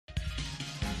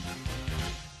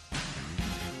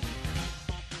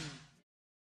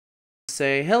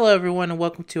say hello, everyone, and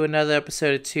welcome to another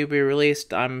episode of To Be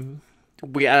Released.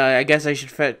 I guess I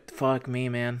should fuck me,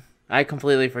 man. I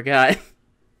completely forgot.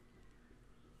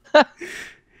 That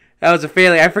was a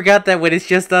failing. I forgot that when it's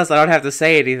just us, I don't have to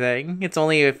say anything. It's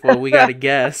only if we got a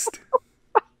guest.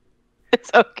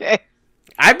 It's okay.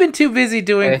 I've been too busy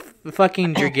doing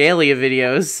fucking Dragalia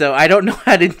videos, so I don't know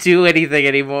how to do anything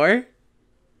anymore.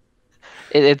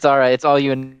 It's all right. It's all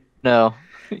you know.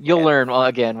 You'll learn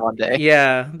again one day.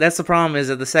 Yeah, that's the problem, is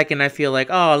that the second I feel like,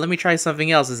 oh, let me try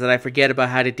something else, is that I forget about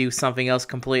how to do something else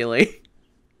completely.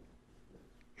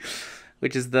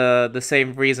 Which is the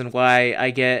same reason why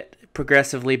I get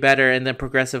progressively better and then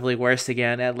progressively worse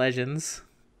again at Legends.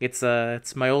 It's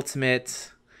my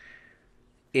ultimate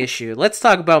issue. Let's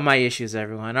talk about my issues,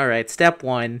 everyone. Alright, step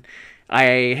one.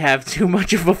 I have too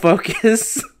much of a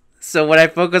focus. So when I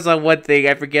focus on one thing,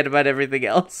 I forget about everything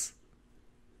else.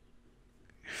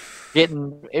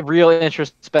 Getting real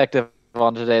introspective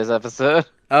on today's episode.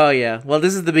 Oh yeah. Well,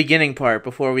 this is the beginning part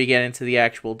before we get into the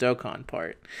actual Dokkan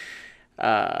part.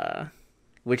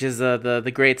 Which is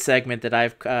the great segment that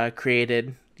I've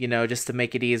created, you know, just to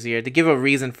make it easier, to give a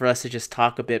reason for us to just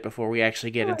talk a bit before we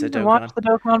actually get into Dokkan. Watch the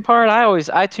Dokkan part.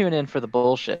 I tune in for the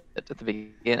bullshit at the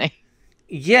beginning.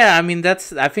 Yeah, I mean,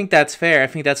 I think that's fair. I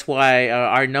think that's why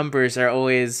our numbers are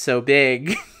always so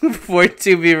big for it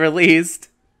to be released.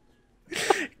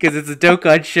 Because it's a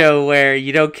Dokkan show where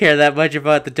you don't care that much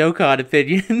about the Dokkan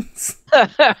opinions.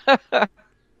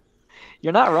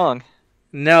 You're not wrong.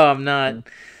 No, I'm not.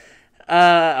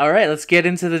 Alright, let's get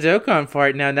into the Dokkan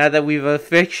part now that we've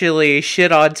officially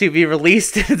shit on To Be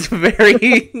Released. It's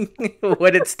very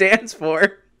what it stands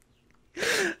for.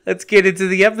 Let's get into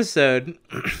the episode.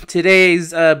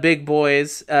 Today's big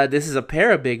boys, this is a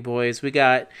pair of big boys. We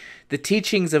got the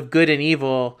teachings of good and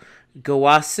evil,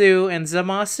 Gowasu and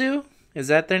Zamasu. Is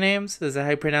that their names? Is that how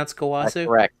you pronounce Gowasu? That's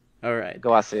correct. Alright.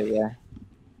 Gowasu,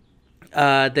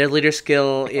 yeah. Their leader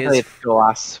skill is... It's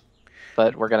Gowas,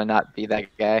 but we're going to not be that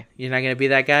guy. You're not going to be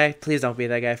that guy? Please don't be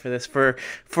that guy for this.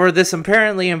 For this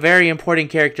apparently and very important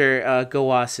character,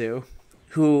 Gowasu,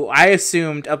 who I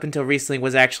assumed up until recently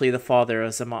was actually the father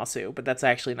of Zamasu, but that's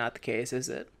actually not the case, is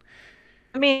it?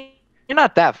 I mean, you're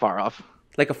not that far off.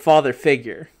 Like a father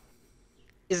figure.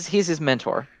 He's his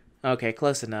mentor. Okay,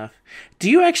 close enough. Do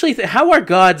you actually... how are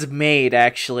gods made,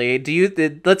 actually?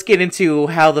 Let's get into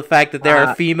how the fact that there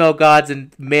are female gods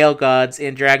and male gods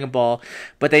in Dragon Ball,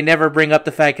 but they never bring up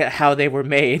the fact that how they were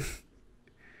made.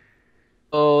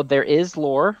 So there is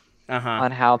lore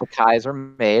on how the Kais are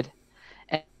made,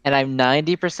 and I'm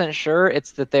 90% sure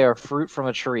it's that they are fruit from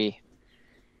a tree.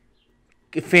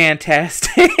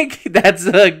 Fantastic. That's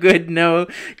a good to know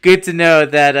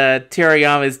that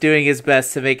Terayama is doing his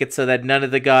best to make it so that none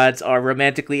of the gods are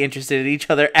romantically interested in each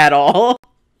other at all.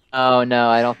 Oh no,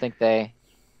 I don't think they...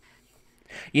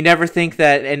 You never think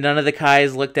that, and none of the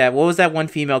Kais looked at... What was that one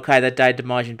female Kai that died to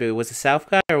Majin Buu? Was it South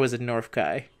Kai or was it North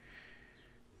Kai?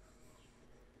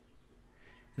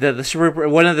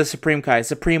 One of the Supreme Kai.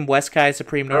 Supreme West Kai,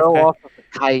 Supreme North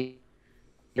Kai.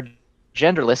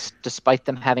 Genderless, despite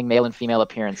them having male and female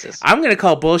appearances. I'm gonna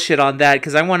call bullshit on that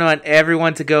because I want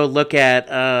everyone to go look at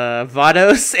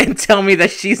Vados and tell me that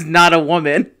she's not a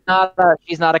woman.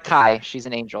 She's not a Kai. She's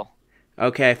an angel.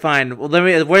 Okay, fine. Well,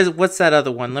 what's that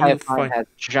other one? Let me find. Has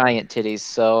giant titties,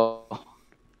 so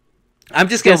I'm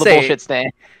just gonna say bullshit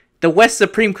stand. The West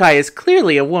Supreme Kai is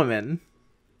clearly a woman.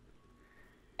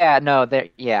 Yeah, no, they're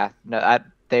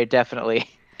definitely.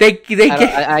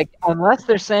 Unless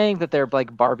they're saying that they're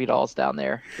like Barbie dolls down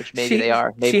there, which maybe they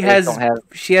are. Maybe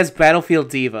she has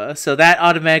Battlefield Diva, so that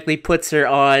automatically puts her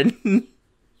on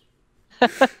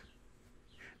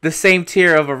the same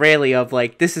tier of Aurelia of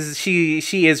like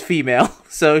she is female,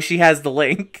 so she has the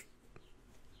link.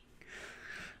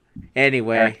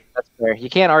 Anyway, that's fair.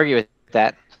 You can't argue with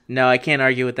that. No, I can't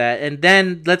argue with that. And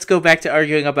then let's go back to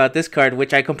arguing about this card,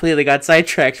 which I completely got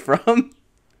sidetracked from.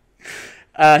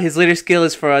 His leader skill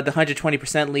is for the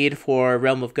 120% lead for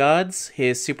Realm of Gods.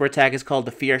 His super attack is called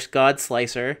the Fierce God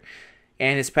Slicer.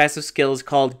 And his passive skill is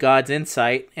called God's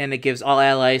Insight. And it gives all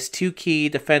allies 2 ki,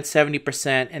 defense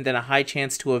 70%, and then a high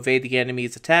chance to evade the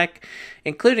enemy's attack,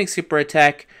 including super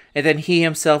attack. And then he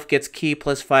himself gets ki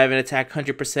plus 5 and attack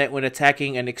 100% when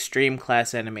attacking an extreme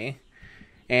class enemy.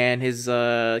 And his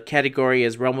category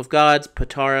is Realm of Gods,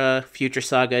 Potara, Future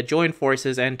Saga, Join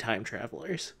Forces, and Time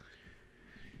Travelers.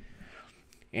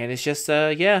 And it's just,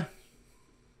 yeah.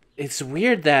 It's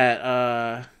weird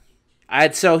that,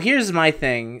 so here's my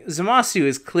thing. Zamasu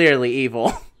is clearly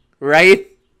evil, right?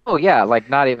 Oh, yeah, like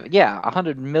not even... Yeah,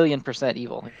 100,000,000%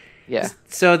 evil. Yeah.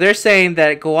 So they're saying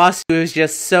that Gowasu is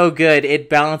just so good, it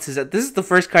balances it. This is the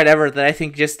first card ever that I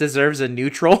think just deserves a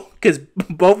neutral, because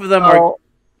both of them are...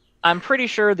 I'm pretty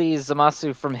sure the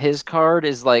Zamasu from his card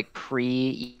is like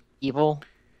pre-evil.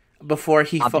 Before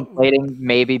he... Contemplating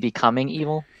maybe becoming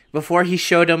evil. Before he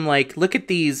showed him, like, look at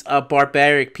these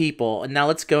barbaric people, and now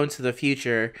let's go into the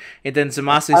future. And then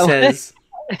Zamasu says...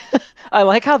 I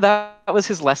like how that was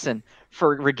his lesson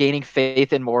for regaining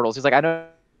faith in mortals. He's like, I know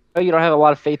you don't have a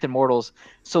lot of faith in mortals,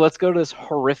 so let's go to this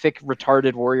horrific,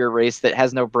 retarded warrior race that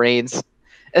has no brains.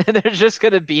 And they're just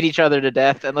going to beat each other to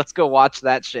death, and let's go watch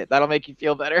that shit. That'll make you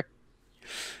feel better.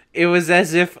 It was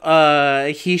as if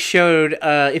he showed,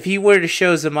 if he were to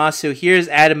show Zamasu, here's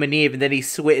Adam and Eve, and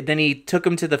then he took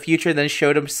him to the future and then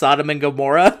showed him Sodom and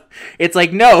Gomorrah. It's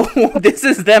like, no, this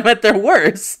is them at their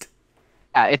worst.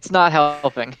 Yeah, it's not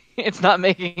helping. It's not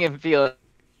making him feel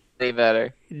any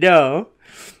better. No.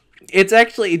 It's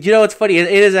actually, you know what's funny? It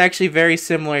is actually very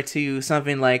similar to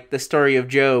something like the story of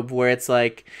Job, where it's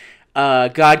like,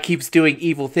 God keeps doing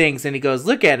evil things, and he goes,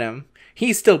 look at him.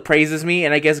 He still praises me,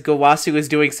 and I guess Gowasu is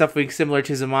doing something similar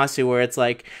to Zamasu, where it's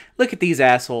like, look at these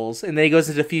assholes. And then he goes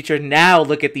into the future, now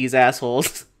look at these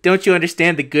assholes. Don't you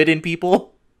understand the good in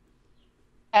people?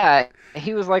 Yeah,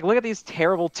 he was like, look at these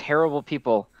terrible, terrible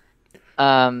people.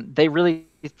 They really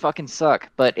fucking suck,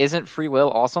 but isn't free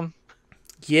will awesome?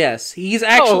 Yes, he's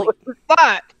actually... Oh, it's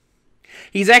not!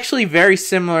 He's actually very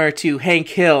similar to Hank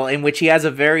Hill, in which he has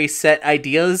a very set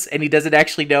ideas, and he doesn't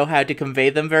actually know how to convey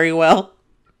them very well.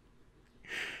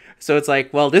 So it's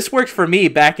like, well, this worked for me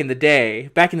back in the day.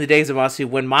 Back in the days of Zamasu,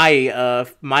 when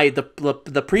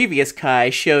the previous Kai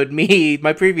showed me,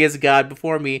 my previous god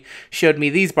before me showed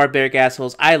me these barbaric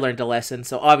assholes, I learned a lesson,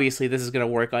 so obviously this is going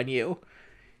to work on you.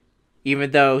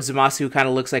 Even though Zamasu kind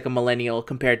of looks like a millennial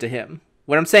compared to him.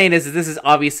 What I'm saying is that this is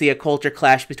obviously a culture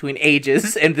clash between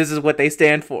ages, and this is what they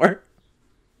stand for.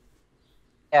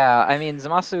 Yeah, I mean,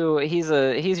 Zamasu,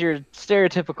 he's your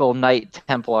stereotypical Knight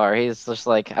Templar. He's just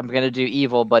like, I'm gonna do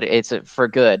evil, but it's for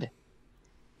good.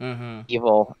 Mm-hmm.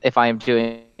 Evil, if I am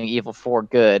doing evil for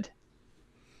good.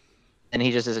 And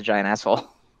he just is a giant asshole.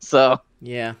 So...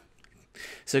 Yeah.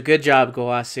 So good job,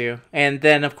 Gowasu. And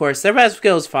then, of course, their passive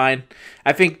skill is fine.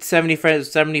 I think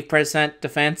 70%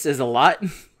 defense is a lot.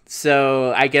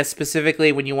 So I guess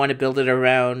specifically when you want to build it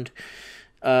around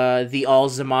the all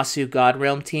Zamasu God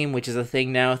Realm team, which is a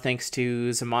thing now thanks to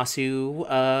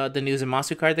Zamasu, the new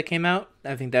Zamasu card that came out,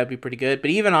 I think that would be pretty good.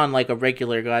 But even on like a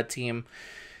regular God team,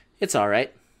 it's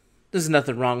alright. There's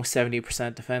nothing wrong with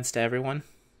 70% defense to everyone.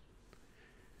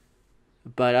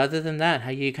 But other than that,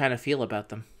 how do you kind of feel about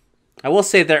them? I will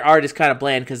say their art is kind of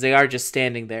bland because they are just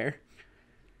standing there.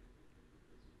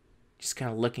 Just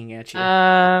kind of looking at you.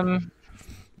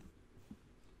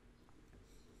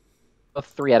 A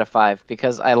 3 out of 5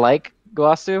 because I like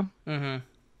Gowasu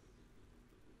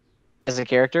as a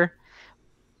character,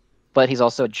 but he's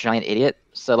also a giant idiot.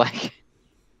 So like,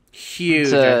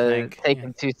 huge. I think take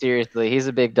him too seriously. He's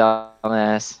a big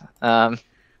dumbass.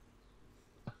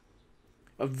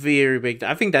 A very big...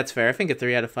 I think that's fair. I think a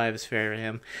 3 out of 5 is fair to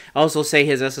him. I also say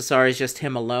his SSR is just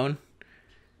him alone.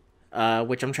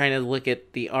 Which I'm trying to look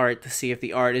at the art to see if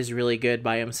the art is really good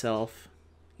by himself.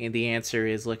 And the answer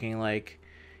is looking like...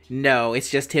 No,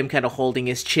 it's just him kind of holding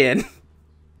his chin.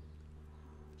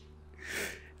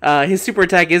 His super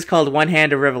attack is called One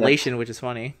Hand of Revelation, which is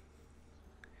funny.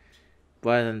 But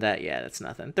other than that, yeah, that's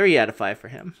nothing. 3 out of 5 for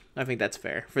him. I think that's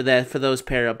fair. For those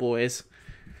pair of boys.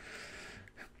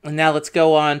 And now let's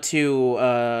go on to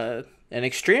an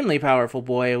extremely powerful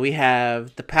boy. We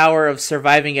have the power of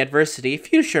surviving adversity,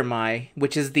 Future Mai,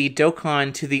 which is the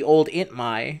Dokkan to the old Int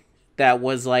Mai that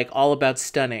was like all about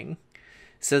stunning.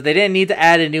 So they didn't need to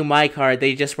add a new Mai card.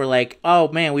 They just were like, oh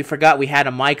man, we forgot we had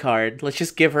a Mai card. Let's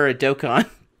just give her a Dokkan.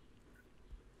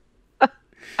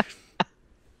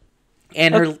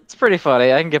 And it's pretty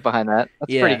funny. I can get behind that.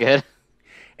 That's pretty good.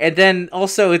 And then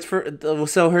also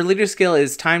so her leader skill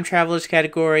is Time Traveler's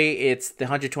category. It's the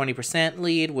 120%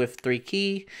 lead with 3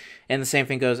 key. And the same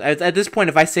thing goes at this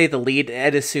point. If I say the lead,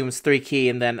 it assumes 3 key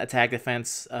and then attack,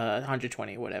 defense,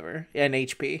 120, whatever, and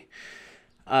HP.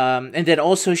 And then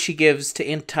also she gives to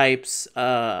int types,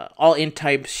 all int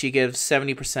types, she gives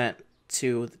 70%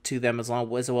 to them as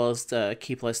well as the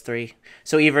key plus 3.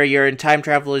 So either you're in Time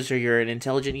Travelers or you're an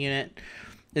intelligent unit.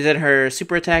 And then her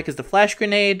super attack is the Flash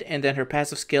Grenade, and then her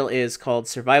passive skill is called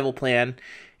Survival Plan,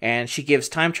 and she gives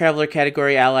Time Traveler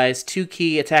category allies 2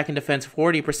 key, attack and defense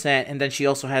 40%, and then she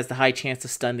also has the high chance to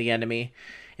stun the enemy.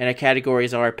 And her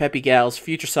categories are Peppy Gals,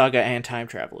 Future Saga, and Time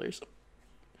Travelers.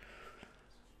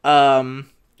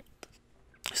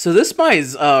 So this Mai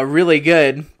is really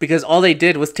good because all they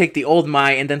did was take the old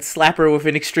Mai and then slap her with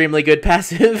an extremely good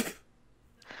passive.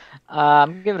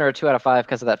 I'm giving her a 2 out of 5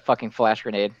 because of that fucking flash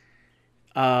grenade.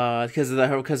 Because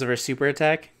of her super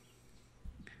attack.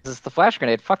 This is the flash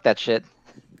grenade. Fuck that shit.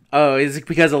 Oh, is it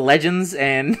because of legends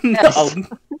and? Yes.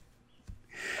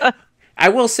 I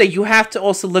will say you have to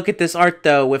also look at this art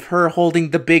though, with her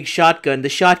holding the big shotgun. The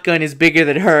shotgun is bigger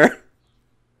than her.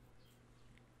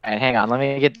 All right, hang on. Let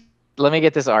me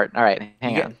get this art. All right,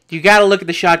 hang on. You gotta look at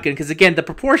the shotgun because again, the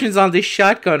proportions on this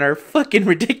shotgun are fucking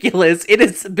ridiculous. It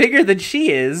is bigger than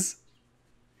she is.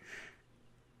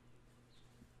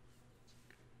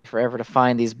 Forever to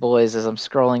find these boys as I'm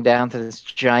scrolling down to this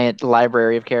giant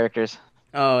library of characters.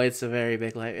 Oh, it's a very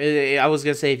big life. I was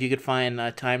gonna say if you could find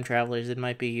time travelers, it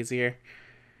might be easier.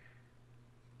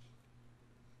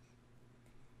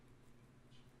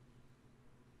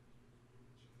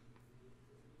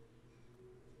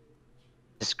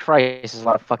 Jesus Christ, there's a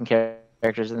lot of fucking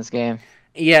characters in this game.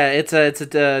 Yeah,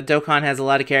 Dokkan has a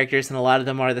lot of characters, and a lot of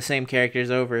them are the same characters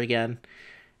over again.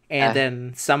 And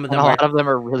then some of them a lot of them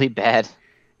are really bad.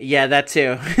 Yeah, that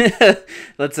too.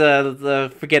 Let's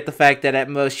forget the fact that at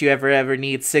most you ever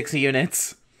need 6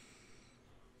 units.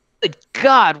 Good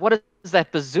God, what is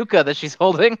that bazooka that she's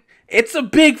holding? It's a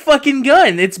big fucking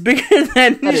gun. It's bigger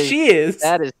than she is.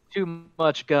 That is too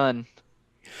much gun.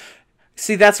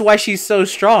 See, that's why she's so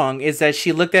strong, is that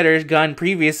she looked at her gun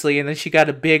previously and then she got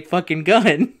a big fucking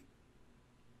gun.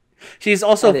 She's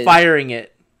also firing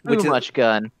it. Too much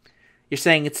gun. You're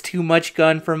saying it's too much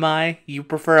gun for Mai? You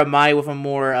prefer a Mai with a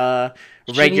more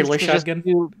regular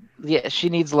shotgun? Yeah, she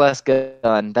needs less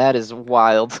gun. That is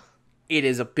wild. It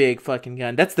is a big fucking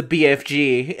gun. That's the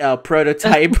BFG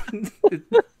prototype.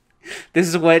 This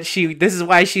is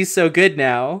why she's so good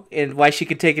now, and why she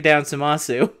can take it down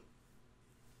Samasu.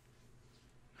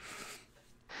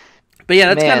 But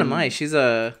yeah, that's kind of Mai. She's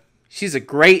a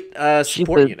great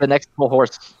support unit. The next full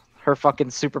horse. Her fucking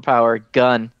superpower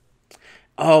gun.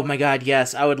 Oh my god,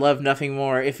 yes. I would love nothing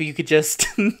more if you could just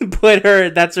put her,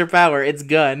 that's her power, it's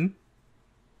gun.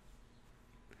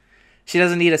 She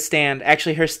doesn't need a stand.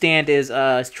 Actually, her stand is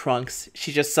Trunks.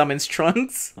 She just summons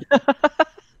Trunks.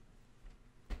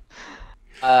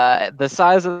 The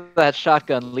size of that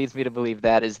shotgun leads me to believe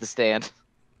that is the stand.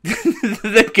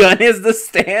 The gun is the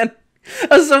stand?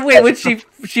 Oh, so wait, when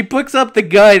she picks up the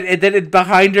gun and then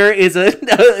behind her is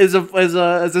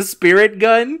a spirit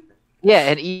gun?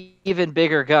 Yeah, an even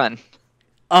bigger gun.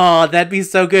 Oh, that'd be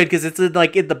so good because it's in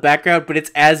the background, but it's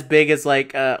as big as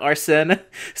Arsene.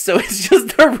 So it's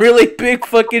just a really big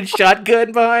fucking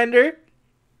shotgun behind her.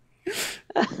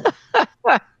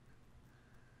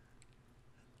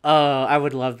 Oh, I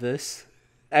would love this.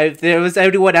 If there was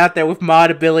anyone out there with mod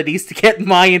abilities to get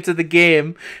Mai into the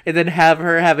game and then have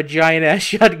her have a giant ass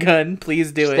shotgun,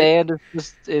 please do it. Stand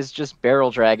is just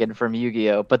Barrel Dragon from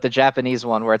Yu-Gi-Oh, but the Japanese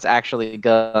one where it's actually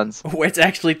guns. Where it's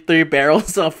actually 3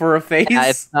 barrels for a face. Yeah,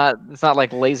 it's not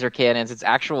like laser cannons. It's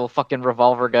actual fucking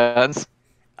revolver guns.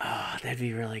 Oh, that'd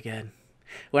be really good.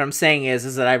 What I'm saying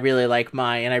is that I really like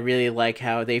Mai, and I really like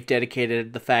how they've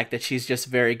dedicated the fact that she's just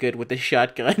very good with the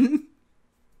shotgun.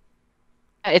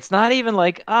 It's not even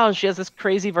like, oh, she has this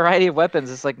crazy variety of weapons.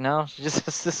 It's like, no, she just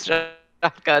has this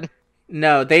shotgun.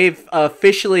 No, they've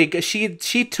officially...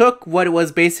 She took what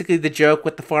was basically the joke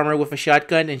with the farmer with a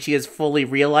shotgun, and she has fully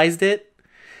realized it.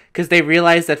 Because they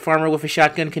realized that farmer with a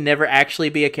shotgun can never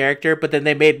actually be a character, but then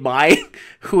they made Mai,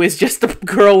 who is just a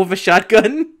girl with a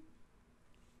shotgun.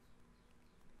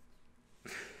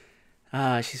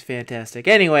 Ah, she's fantastic.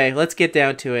 Anyway, let's get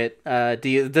down to it.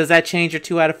 Does that change your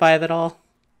 2 out of 5 at all?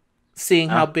 Seeing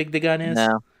how big the gun is?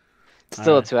 No.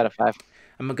 Still a 2 out of 5.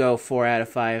 I'm going to go 4 out of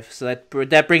 5. So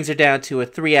that brings her down to a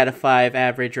 3 out of 5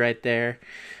 average right there.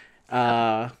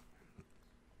 A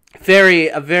very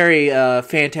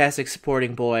fantastic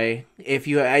supporting boy.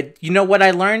 You know what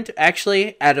I learned,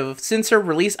 actually? Since her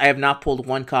release, I have not pulled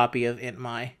 1 copy of Int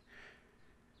Mai.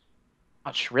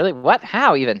 Gosh, really? What?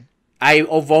 How even?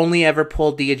 I've only ever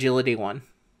pulled the agility one.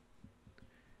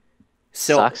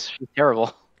 So, sucks. She's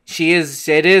terrible.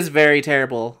 It is very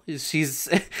terrible.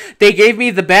 They gave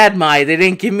me the bad Mai, they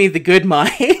didn't give me the good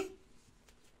Mai.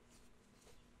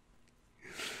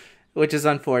 Which is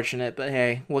unfortunate, but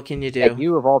hey, what can you do? Yeah,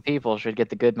 you of all people should get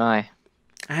the good Mai.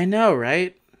 I know,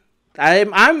 right?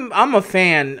 I'm a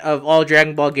fan of all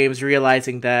Dragon Ball games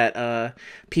realizing that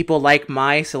people like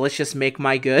Mai, so let's just make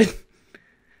Mai good.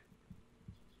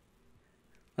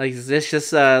 Let's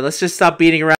just stop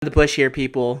beating around the bush here,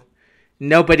 people.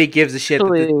 Nobody gives a shit.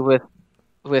 Especially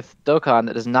with Dokkan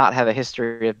that does not have a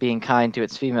history of being kind to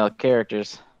its female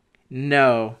characters.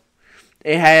 No.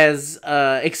 It has,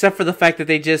 except for the fact that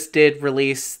they just did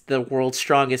release the world's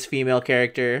strongest female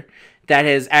character, that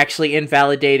has actually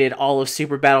invalidated all of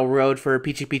Super Battle Road for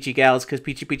Peachy Peachy Gals, because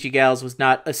Peachy Peachy Gals was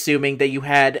not assuming that you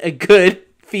had a good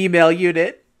female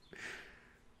unit.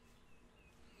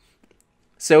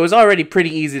 So it was already pretty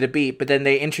easy to beat, but then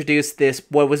they introduced this,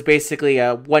 what was basically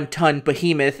a 1-ton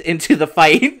behemoth into the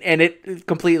fight, and it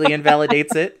completely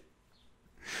invalidates it.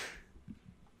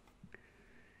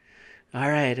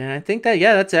 Alright, and I think that,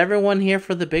 yeah, that's everyone here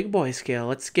for the big boy scale.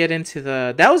 Let's get into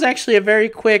the... That was actually a very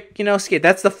quick, scale.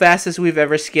 That's the fastest we've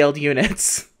ever scaled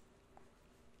units.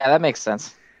 Yeah, that makes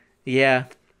sense. Yeah.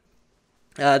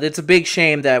 It's a big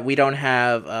shame that we don't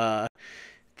have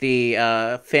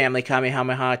the family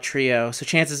Kamehameha trio. So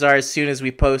chances are, as soon as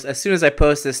I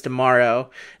post this tomorrow,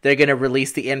 they're gonna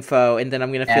release the info, and then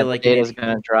I'm gonna feel like the data's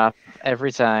gonna drop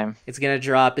every time. It's gonna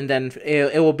drop, and then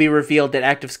it will be revealed that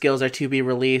active skills are to be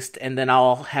released, and then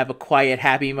I'll have a quiet,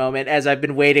 happy moment as I've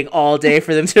been waiting all day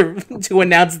for them to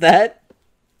announce that.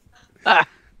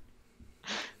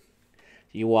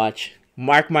 You watch.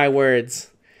 Mark my words.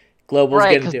 Global's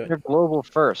right, gonna do it. They're global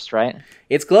first, right?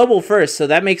 It's global first, so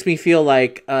that makes me feel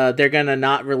like they're gonna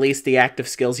not release the active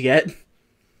skills yet.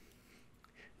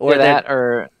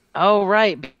 Or oh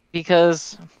right,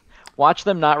 because watch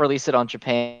them not release it on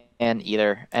Japan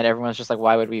either, and everyone's just like,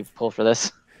 why would we pull for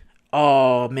this?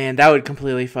 Oh man, that would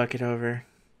completely fuck it over.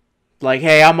 Like,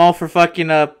 hey, I'm all for fucking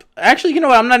up. Actually, you know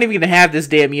what? I'm not even gonna have this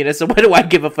damn unit, so why do I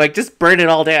give a fuck? Just burn it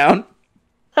all down.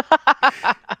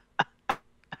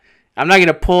 I'm not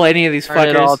gonna pull any of these fuckers. Burn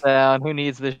it all down. Who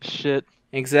needs this shit?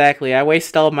 Exactly. I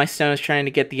wasted all of my stones trying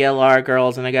to get the LR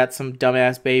girls, and I got some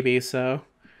dumbass babies, so...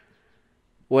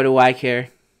 What do I care?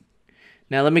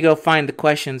 Now let me go find the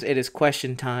questions. It is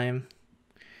question time.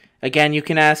 Again, you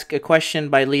can ask a question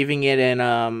by leaving it in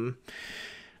the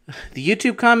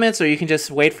YouTube comments, or you can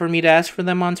just wait for me to ask for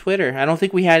them on Twitter. I don't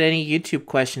think we had any YouTube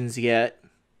questions yet.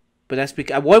 But that's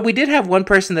because... Well, we did have one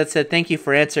person that said, thank you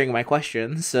for answering my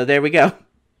questions, so there we go.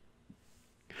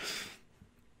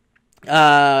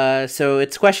 So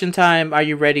it's question time. Are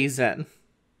you ready, Zen?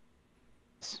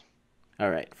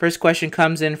 Alright. First question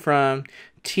comes in from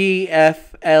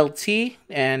TFLT,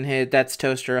 and that's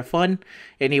Toaster of Fun.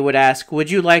 And he would ask,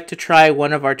 would you like to try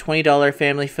one of our $20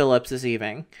 family fill-ups this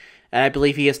evening? And I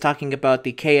believe he is talking about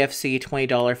the KFC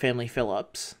 $20 family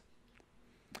fill-ups.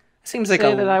 Seems like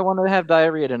that I want to have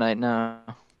diarrhea tonight. No.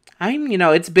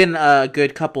 It's been a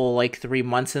good couple, 3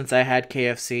 months since I had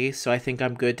KFC, so I think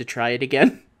I'm good to try it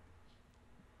again.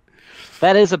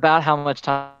 That is about how much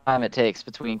time it takes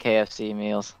between KFC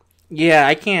meals. Yeah,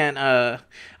 I can't,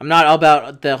 I'm not all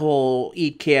about the whole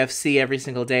eat KFC every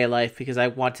single day life, because I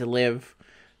want to live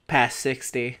past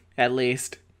 60, at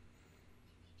least.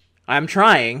 I'm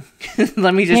trying.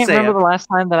 Let me just say I can't remember the last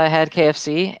time that I had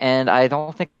KFC, and I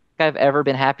don't think I've ever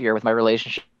been happier with my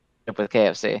relationship with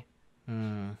KFC.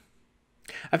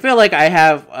 I feel like I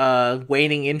have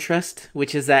waning interest,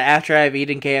 which is that after I've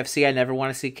eaten KFC, I never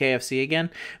want to see KFC again.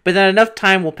 But then enough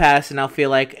time will pass, and I'll feel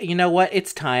like, you know what?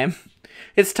 It's time.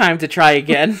 It's time to try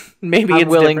again. Maybe I'm it's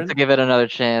willing different. to give it another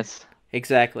chance.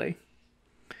 Exactly.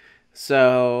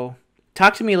 So,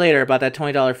 talk to me later about that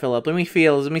 $20 fill-up. Let me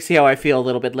see how I feel a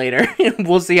little bit later.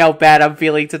 We'll see how bad I'm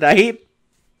feeling tonight.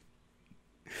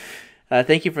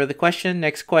 Thank you for the question.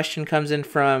 Next question comes in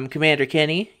from Commander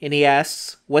Kenny, and he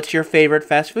asks, what's your favorite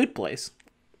fast food place?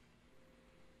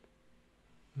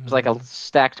 It's like a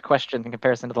stacked question in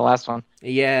comparison to the last one.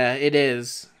 Yeah, it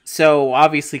is. So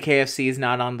obviously KFC is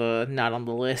not on the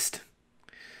list.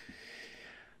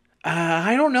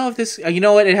 I don't know if this. You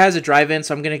know what? It has a drive-in,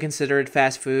 so I'm gonna consider it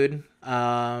fast food.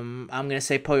 I'm gonna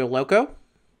say Pollo Loco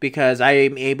because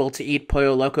I'm able to eat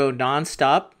Pollo Loco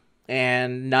nonstop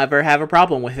and never have a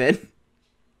problem with it.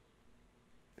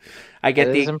 I get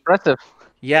that is impressive.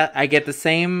 Yeah, I get the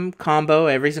same combo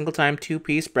every single time: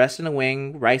 2-piece breast and a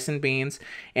wing, rice and beans,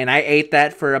 and I ate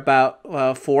that for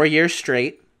about 4 years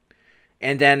straight.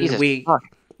 And then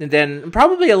and then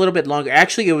probably a little bit longer.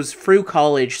 Actually, it was through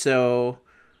college, so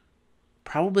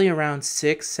probably around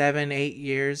 6, 7, 8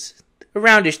 years,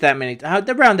 around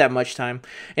that much time,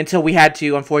 until we had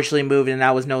to unfortunately move, and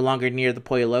I was no longer near the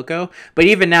Pollo Loco. But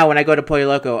even now, when I go to Pollo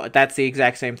Loco, that's the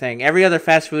exact same thing. Every other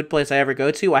fast food place I ever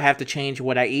go to, I have to change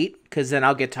what I eat because then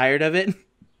I'll get tired of it.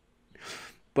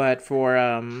 But for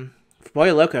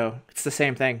Pollo Loco, it's the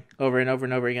same thing over and over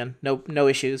and over again. No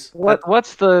issues.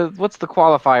 What's the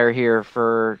qualifier here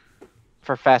for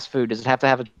fast food? Does it have to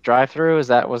have a drive-through? Was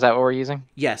that what we're using?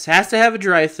 Yes, it has to have a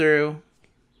drive-through,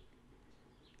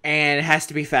 and it has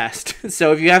to be fast.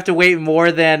 So if you have to wait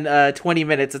more than 20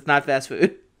 minutes, it's not fast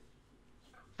food.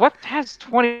 What has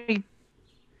 20?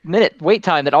 minute wait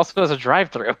time that also has a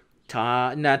drive-through.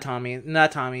 Not Tommy's.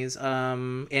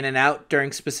 In and out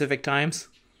during specific times.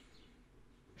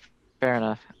 Fair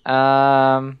enough.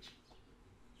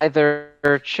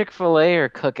 Either Chick-fil-A or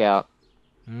Cookout.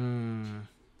 Hmm.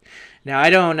 Now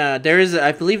I don't.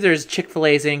 I believe there's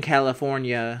Chick-fil-A's in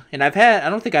California, and I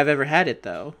don't think I've ever had it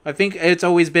though. I think it's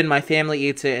always been my family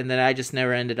eats it, and then I just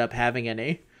never ended up having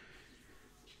any.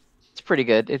 It's pretty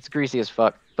good. It's greasy as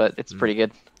fuck, but it's pretty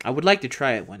good. I would like to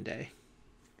try it one day.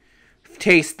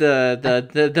 Taste the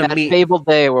That meat. fabled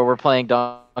day where we're playing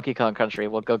Donkey Kong Country,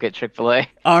 we'll go get Chick-fil-A.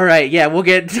 All right, yeah, we'll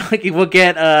get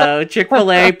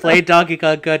Chick-fil-A, play Donkey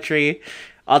Kong Country.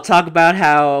 I'll talk about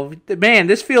how, man,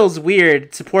 this feels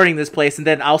weird supporting this place, and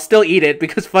then I'll still eat it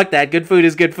because fuck that, good food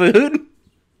is good food.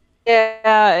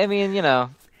 Yeah, I mean,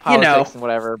 politics and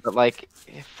whatever, but like,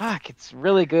 fuck, it's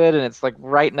really good, and it's like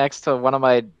right next to one of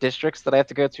my districts that I have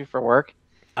to go to for work.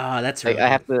 Oh, that's Like, really I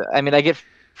have to. I mean, I get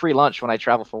free lunch when I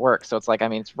travel for work, so it's like, I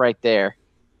mean, it's right there.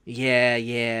 Yeah,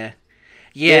 yeah. I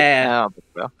Yeah. don't think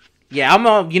so. Yeah, I'm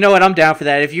all, you know what, I'm down for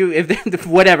that. If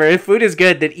whatever, if food is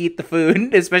good, then eat the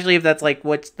food, especially if that's like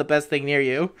what's the best thing near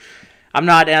you. I'm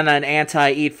not on an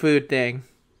anti-eat food thing.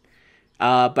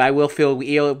 But I will feel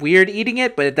weird eating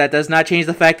it, but that does not change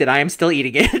the fact that I am still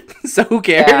eating it. So who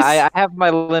cares? Yeah, I have my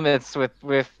limits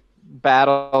with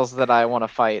battles that I want to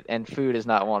fight, and food is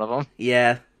not one of them.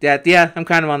 Yeah, I'm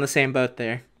kind of on the same boat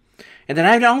there. And then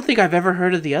I don't think I've ever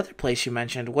heard of the other place you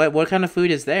mentioned. What kind of food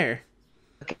is there?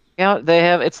 Yeah, they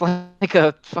have. It's like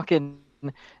a fucking.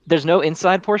 There's no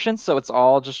inside portion, so it's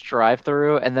all just drive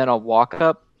through and then a walk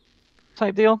up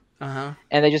type deal. Uh-huh.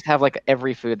 And they just have like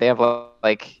every food. They have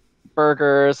like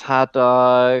burgers, hot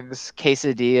dogs,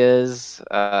 quesadillas,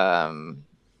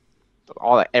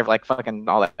 all that, like fucking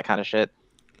all that kind of shit.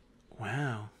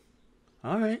 Wow.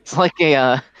 All right. It's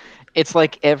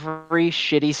like every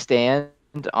shitty stand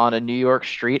on a New York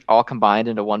street all combined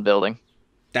into one building.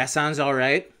 That sounds all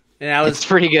right. And It's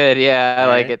pretty good. Yeah, I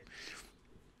like it.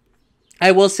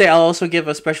 I will say I'll also give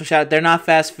a special shout out. They're not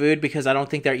fast food because I don't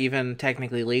think they're even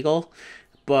technically legal.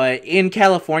 But in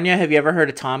California, have you ever heard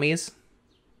of Tommy's?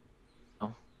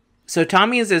 No. So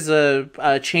Tommy's is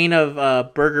a chain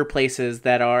of burger places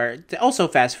that are also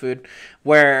fast food,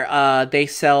 where they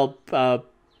sell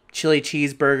chili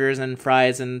cheeseburgers and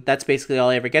fries, and that's basically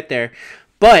all I ever get there.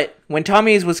 But when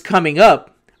Tommy's was coming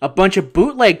up, a bunch of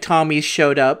bootleg Tommy's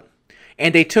showed up,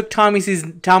 and they took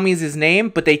Tommy's name,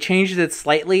 but they changed it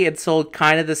slightly and sold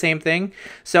kind of the same thing.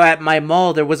 So at my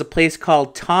mall, there was a place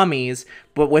called Tommy's,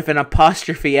 but with an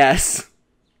apostrophe S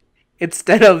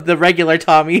instead of the regular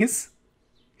Tommy's,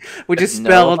 which is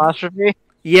spelled no apostrophe.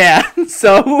 Yeah.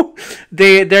 So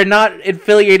they're not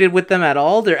affiliated with them at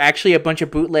all. They're actually a bunch of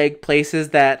bootleg places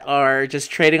that are just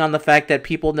trading on the fact that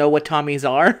people know what Tommy's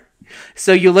are.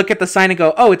 So you look at the sign and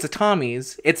go, oh, it's a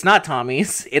Tommy's. It's not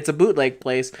Tommy's. It's a bootleg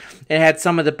place. It had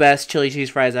some of the best chili cheese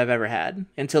fries I've ever had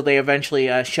until they eventually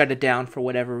shut it down for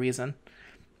whatever reason.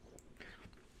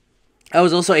 I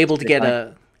was also able to get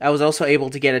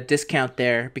a discount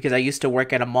there because I used to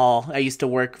work at a mall. I used to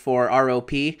work for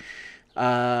ROP.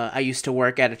 I used to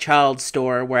work at a child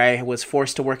store where I was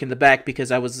forced to work in the back because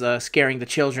I was scaring the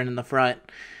children in the front.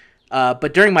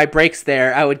 But during my breaks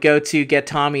there, I would go to get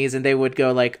Tommy's and they would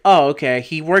go like, oh, okay,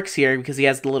 he works here because he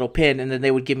has the little pin, and then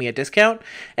they would give me a discount.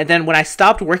 And then when I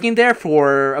stopped working there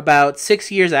for about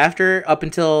 6 years after, up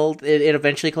until it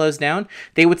eventually closed down,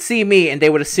 they would see me and they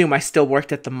would assume I still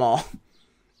worked at the mall.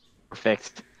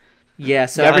 Perfect. Yeah,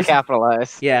 so Gotta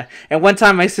capitalize. Yeah, and one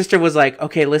time my sister was like,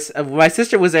 "Okay, listen." My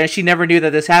sister was there, and she never knew that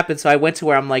this happened. So I went to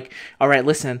her. I'm like, "All right,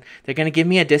 listen. They're gonna give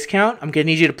me a discount. I'm gonna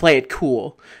need you to play it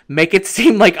cool. Make it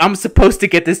seem like I'm supposed to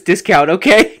get this discount.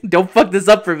 Okay? Don't fuck this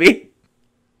up for me.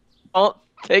 Don't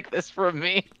take this from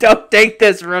me. Don't take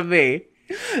this from me.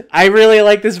 I really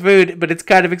like this food, but it's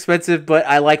kind of expensive. But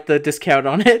I like the discount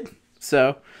on it.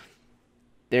 So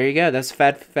there you go. That's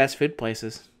fast food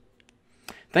places."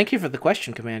 Thank you for the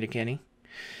question, Commander Kenny.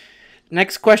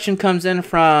 Next question comes in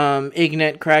from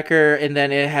Ignat Cracker, and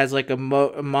then it has like a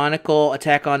monocle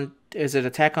Attack on... Is it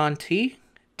Attack on T?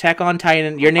 Attack on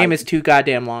Titan. Your name is too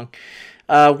goddamn long.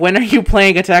 When are you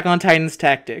playing Attack on Titan's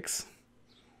Tactics?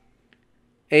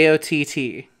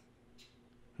 AOTT.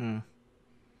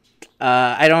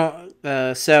 I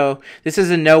don't... so, this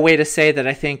is in no way to say that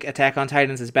I think Attack on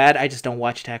Titans is bad. I just don't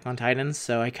watch Attack on Titans,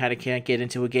 so I kind of can't get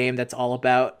into a game that's all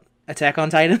about Attack on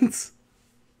Titans.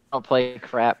 Don't play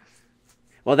crap.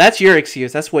 Well, that's your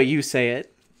excuse. That's what you say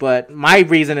it. But my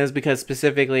reason is because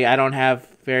specifically I don't have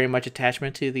very much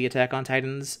attachment to the Attack on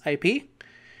Titans IP.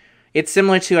 It's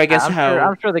similar to, I guess,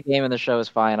 I'm sure the game and the show is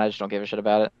fine. I just don't give a shit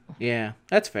about it. Yeah,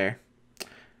 that's fair.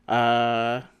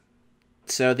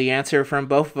 So the answer from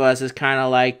both of us is kind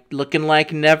of like looking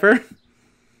like never.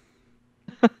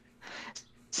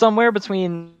 Somewhere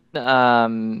between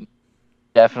definitely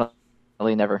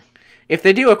never. If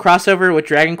they do a crossover with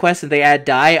Dragon Quest and they add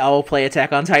Dai, I will play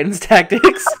Attack on Titan's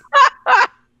Tactics.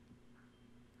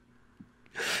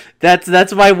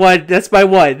 That's my one. That's my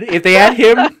one. If they add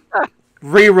him,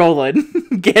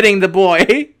 re-rolling, getting the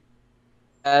boy.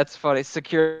 That's funny.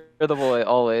 Secure the boy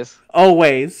always.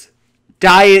 Always.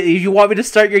 Dai. If you want me to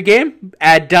start your game,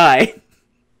 add Dai.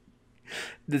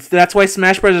 That's why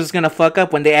Smash Bros. Is gonna fuck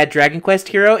up when they add Dragon Quest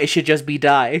Hero. It should just be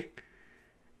Dai.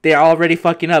 They're already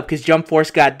fucking up because Jump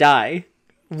Force got Dai.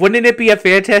 Wouldn't it be a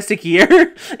fantastic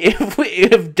year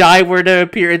if Dai were to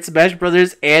appear in Smash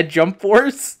Brothers and Jump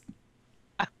Force?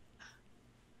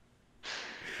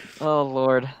 Oh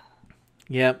Lord.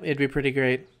 Yep, it'd be pretty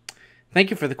great. Thank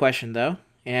you for the question, though.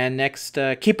 And next,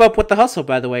 keep up with the hustle,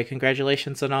 by the way.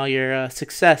 Congratulations on all your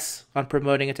success on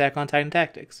promoting Attack on Titan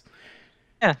Tactics.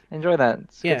 Yeah, enjoy that.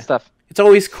 It's good stuff. It's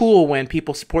always cool when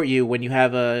people support you when you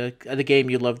have the game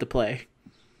you love to play.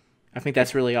 I think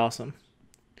that's really awesome.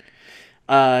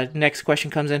 Next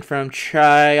question comes in from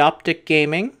Trioptic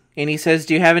Gaming, and he says,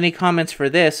 "Do you have any comments for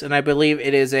this?" And I believe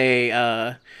it is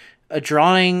a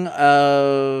drawing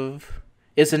of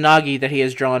Izanagi that he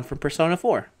has drawn from Persona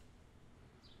 4.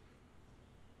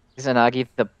 Izanagi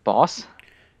the boss?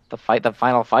 The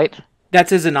final fight?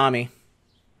 That's Izanami.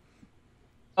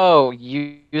 Oh,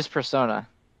 you use Persona.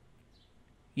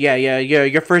 Yeah.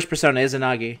 Your first Persona,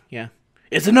 Izanagi. Yeah.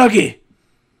 Izanagi!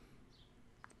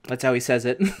 That's how he says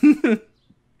it. But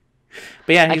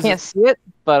yeah, I can't see it,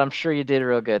 but I'm sure you did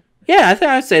real good. Yeah, I think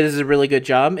I'd say this is a really good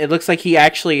job. It looks like he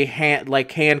actually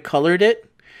hand colored it,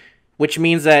 which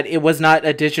means that it was not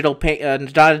a digital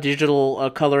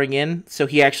coloring in. So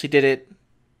he actually did it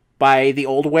by the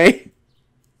old way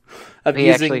of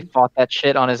he actually fought that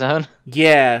shit on his own.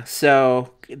 Yeah,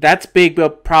 so that's big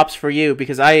props for you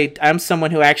because I'm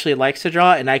someone who actually likes to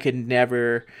draw, and I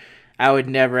would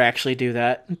never actually do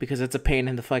that because it's a pain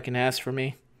in the fucking ass for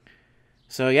me.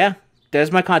 So yeah,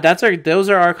 those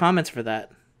are our comments for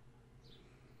that.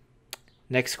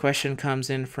 Next question comes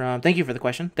in from... Thank you for the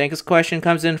question. Next question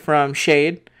comes in from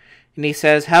Shade, and he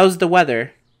says, "How's the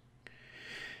weather?"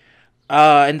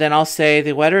 And then I'll say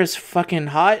the weather is fucking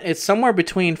hot. It's somewhere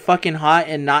between fucking hot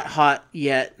and not hot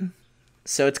yet.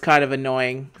 So it's kind of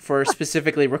annoying for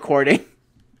specifically recording.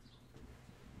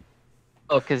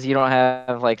 Oh, because you don't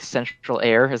have like central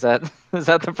air? Is that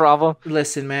the problem?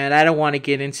 Listen, man, I don't want to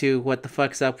get into what the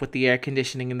fuck's up with the air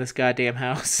conditioning in this goddamn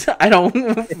house. I don't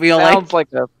feel Sounds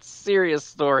like a serious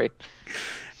story.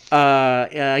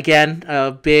 Again,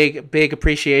 a big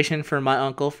appreciation for my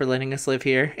uncle for letting us live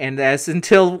here, and as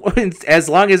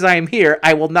long as I am here,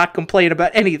 I will not complain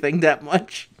about anything that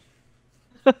much.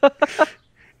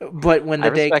 But when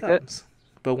the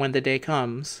day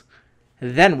comes,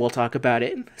 then we'll talk about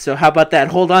it. So how about that?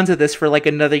 Hold on to this for like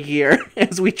another year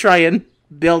as we try and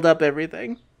build up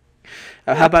everything.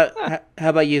 How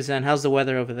about you, Zen? How's the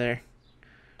weather over there?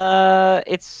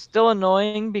 It's still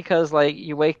annoying because like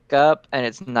you wake up and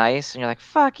it's nice and you're like,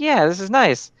 fuck yeah, this is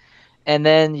nice. And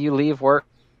then you leave work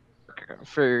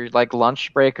for like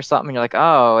lunch break or something and you're like,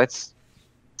 oh,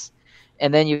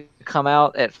 and then you come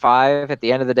out at 5 at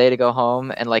the end of the day to go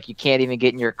home and like you can't even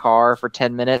get in your car for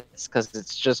 10 minutes because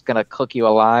it's just gonna cook you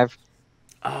alive.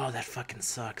 Oh, that fucking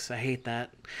sucks. I hate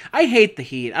that. I hate the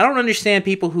heat. I don't understand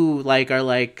people who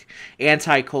are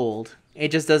anti-cold. It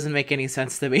just doesn't make any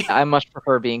sense to me. I much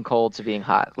prefer being cold to being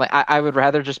hot. Like I would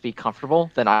rather just be comfortable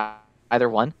than either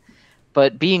one.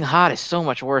 But being hot is so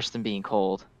much worse than being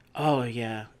cold. Oh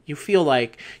yeah. You feel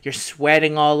like you're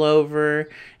sweating all over,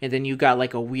 and then you got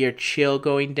like a weird chill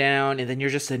going down, and then you're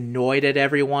just annoyed at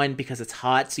everyone because it's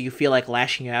hot, so you feel like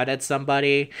lashing out at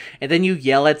somebody, and then you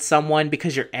yell at someone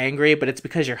because you're angry, but it's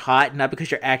because you're hot, not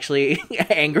because you're actually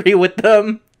angry with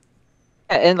them.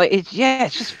 And like it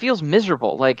just feels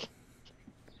miserable. Like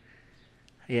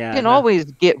yeah, you can always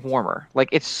get warmer. Like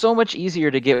it's so much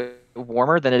easier to get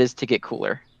warmer than it is to get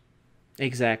cooler.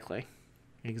 Exactly.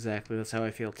 That's how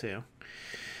I feel too.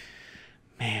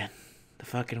 Man, the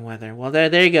fucking weather. Well,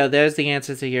 there you go. There's the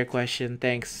answer to your question.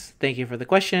 Thanks. Thank you for the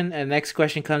question. And the next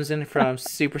question comes in from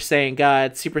Super Saiyan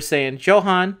God, Super Saiyan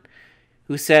Johan,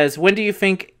 who says, "When do you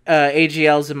think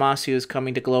AGL Zamasu is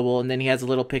coming to global?" And then he has a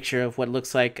little picture of what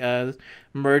looks like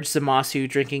merged Zamasu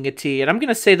drinking a tea. And I'm going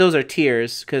to say those are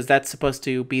tears because that's supposed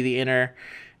to be the inner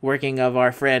working of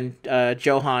our friend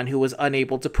Johan, who was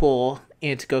unable to pull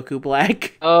into Goku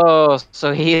Black. Oh,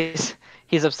 so he's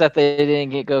upset they didn't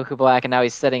get Goku Black, and now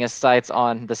he's setting his sights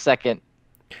on the second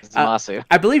Zamasu.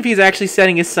 I believe he's actually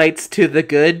setting his sights to the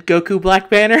good Goku Black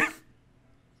banner.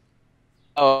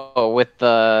 Oh, with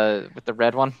the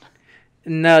red one.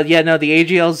 No, yeah, no, the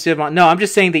AGL's no. I'm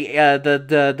just saying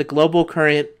the global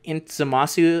current Int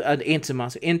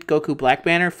Goku Black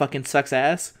Banner fucking sucks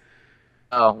ass.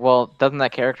 Oh well, doesn't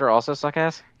that character also suck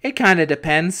ass? It kind of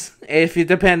depends. If it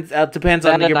depends Is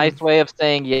on that a your. nice way of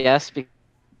saying yes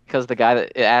because the guy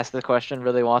that asked the question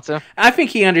really wants him? I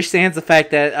think he understands the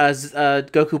fact that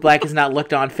Goku Black is not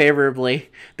looked on favorably,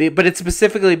 but it's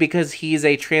specifically because he's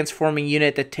a transforming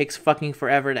unit that takes fucking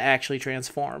forever to actually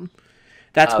transform.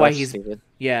 That's Oh, why that's he's stupid.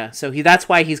 yeah. So that's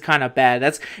why he's kind of bad.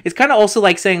 It's kind of also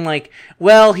like saying like,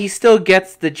 well, he still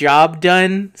gets the job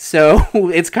done. So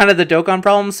it's kind of the Dokkan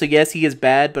problem. So yes, he is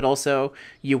bad, but also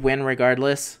you win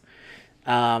regardless.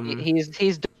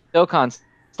 He's Dokkan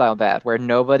style bad, where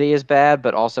nobody is bad,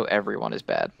 but also everyone is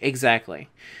bad. Exactly.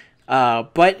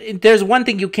 But there's one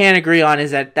thing you can't agree on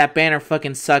is that that banner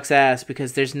fucking sucks ass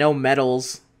because there's no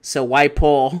medals. So why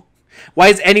pull? Why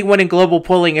is anyone in global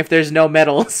pulling if there's no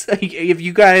medals? If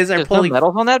you guys are There's no pulling,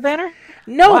 medals on that banner?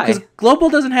 no, because Why? global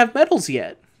doesn't have medals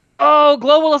yet. Oh,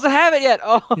 Global doesn't have it yet.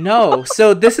 Oh, No,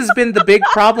 so this has been the big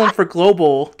problem for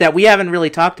global that we haven't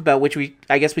really talked about, which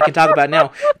I guess we can talk about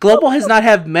now. Global has not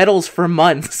had medals for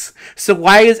months, so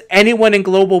why is anyone in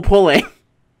global pulling?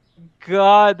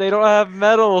 God, they don't have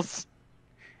medals.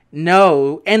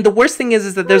 No, and the worst thing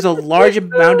is that there's a large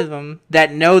amount of them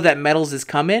that know that medals is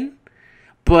coming,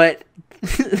 but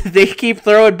they keep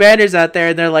throwing banners out there,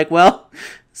 and they're like, well,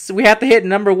 so we have to hit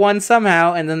number one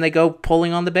somehow, and then they go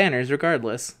pulling on the banners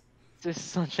regardless. This is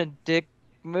such a dick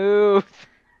move.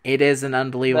 It is an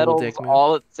unbelievable Medals dick move.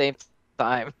 all at the same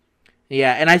time.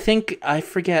 Yeah, and I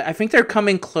forget. I think they're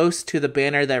coming close to the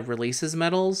banner that releases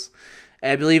medals.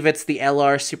 I believe it's the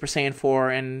LR Super Saiyan 4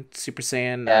 and Super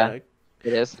Saiyan. Yeah,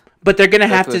 it is. But they're gonna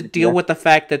That's have to what, deal yeah. with the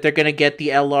fact that they're gonna get the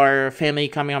LR Family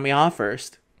Kamehameha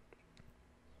first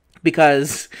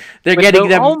because they're getting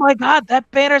them. Oh my God,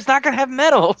 that banner's not gonna have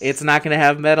medals. It's not gonna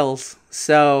have medals.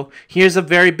 So here's a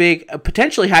very big,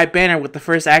 potentially high banner with the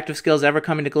first active skills ever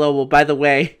coming to global. By the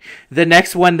way, the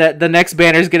next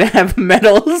banner is gonna have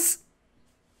medals.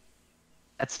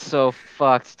 That's so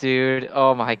fucked, dude.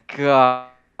 Oh my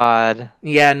God.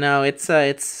 Yeah, no, it's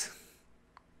How do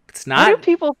not.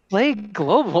 people play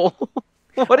Global?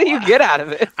 What do you get out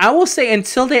of it? I will say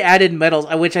until they added medals,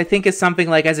 which I think is something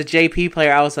like as a JP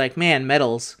player, I was like, man,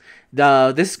 medals.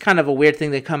 This is kind of a weird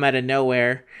thing that come out of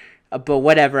nowhere. But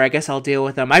whatever, I guess I'll deal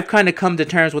with them. I've kind of come to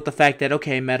terms with the fact that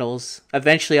okay, medals.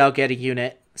 Eventually, I'll get a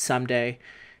unit someday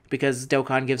because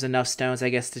Dokkan gives enough stones, I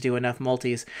guess, to do enough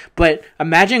multis. But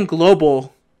imagine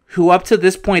Global, who up to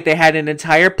this point they had an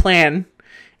entire plan,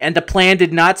 and the plan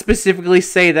did not specifically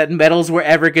say that medals were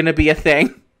ever going to be a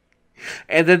thing.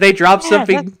 And then they drop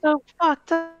something. That's so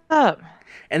fucked up.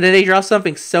 And then they drop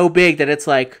something so big that it's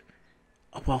like,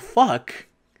 oh, well, fuck.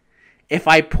 If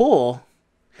I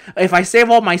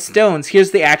save all my stones, here's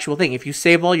the actual thing. If you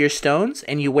save all your stones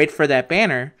and you wait for that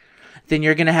banner, then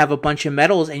you're gonna have a bunch of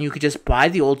medals, and you could just buy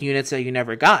the old units that you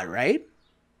never got, right?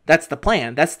 That's the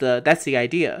plan. That's the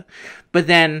idea. But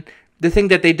then the thing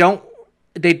that they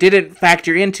didn't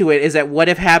factor into it is that what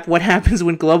happens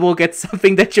when Global gets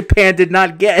something that Japan did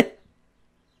not get?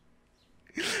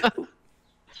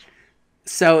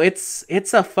 So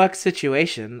it's a fuck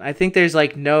situation. I think there's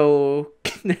like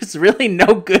there's really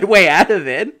no good way out of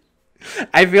it.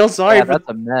 I feel sorry Yeah, for that's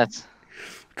a mess.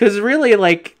 because really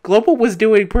like Global was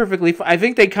doing perfectly. I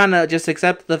think they kind of just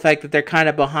accepted the fact that they're kind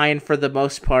of behind for the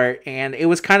most part, and it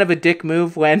was kind of a dick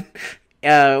move when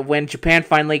Japan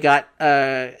finally got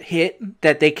hit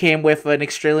that they came with an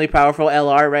extremely powerful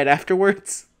LR right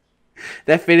afterwards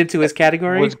that fit into his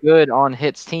category. Was good on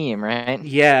Hit's team, right?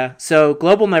 Yeah, so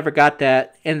Global never got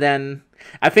that, and then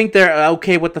I think they're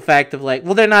okay with the fact of like,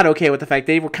 well, they're not okay with the fact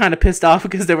they were kind of pissed off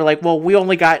because they were like, well, we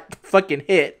only got fucking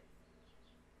hit.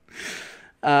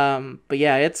 But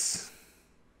yeah,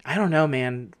 I don't know,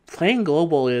 man. Playing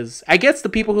Global is, I guess the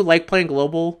people who like playing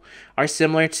Global are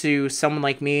similar to someone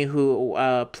like me who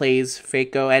plays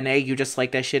Fake Go NA. You just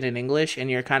like that shit in English,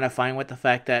 and you're kind of fine with the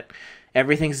fact that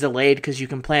everything's delayed because you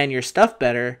can plan your stuff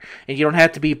better and you don't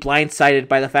have to be blindsided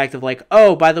by the fact of like,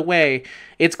 oh, by the way,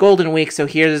 it's Golden Week, so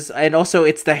and also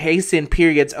it's the hasten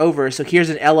period's over, so here's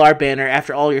an LR banner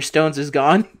after all your stones is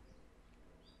gone.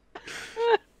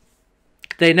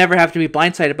 They never have to be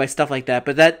blindsided by stuff like that,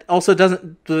 but that also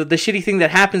doesn't, the shitty thing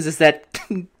that happens is that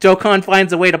Dokkan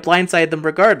finds a way to blindside them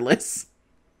regardless.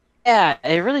 Yeah,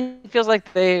 it really feels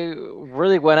like they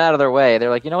really went out of their way. They're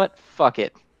like, you know what? Fuck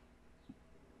it.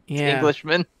 Yeah.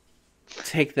 Englishman.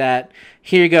 Take that.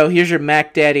 Here you go. Here's your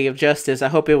Mac Daddy of Justice. I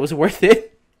hope it was worth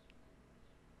it.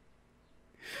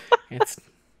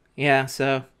 Yeah,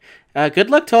 so Good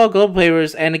luck to all global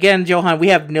players. And again, Johan, we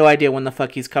have no idea when the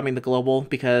fuck he's coming to global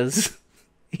because,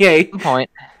 yeah, Good point.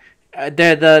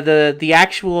 the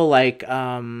actual like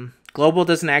global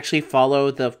doesn't actually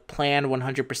follow the plan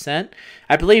 100%.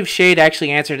 I believe Shade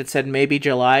actually answered and said maybe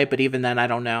July, but even then, I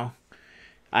don't know.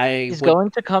 He's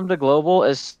going to come to global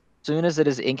as soon as it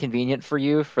is inconvenient for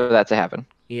you for that to happen.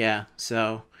 Yeah,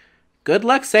 so good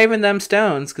luck saving them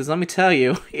stones, because let me tell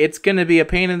you, it's gonna be a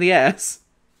pain in the ass.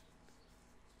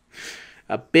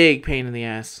 A big pain in the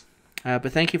ass.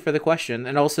 But thank you for the question,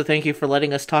 and also thank you for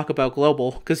letting us talk about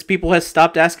global, because people have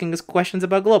stopped asking us questions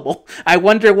about global. I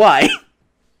wonder why.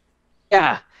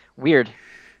 Yeah, weird.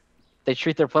 They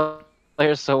treat their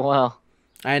players so well.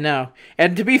 I know.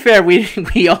 And to be fair,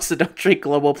 we also don't treat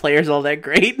global players all that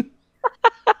great.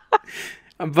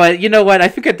 But you know what? I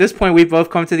think at this point we've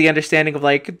both come to the understanding of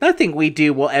like nothing we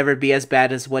do will ever be as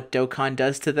bad as what Dokkan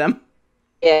does to them.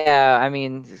 Yeah, I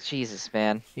mean, Jesus,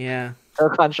 man. Yeah.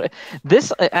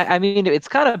 This, I mean, it's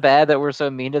kind of bad that we're so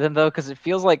mean to them though, because it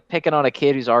feels like picking on a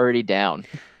kid who's already down.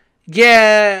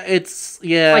 Yeah, it's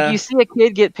Like you see a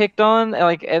kid get picked on,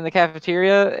 like in the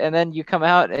cafeteria, and then you come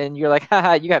out and you're like,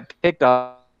 haha, you got picked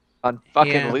on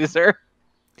fucking loser.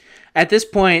 At this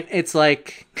point it's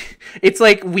like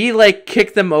we like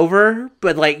kick them over,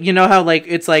 but like you know how like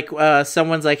it's like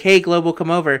someone's like, hey global, come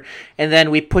over, and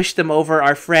then we push them over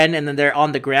our friend and then they're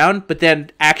on the ground, but then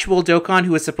actual Dokkan,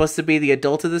 who is supposed to be the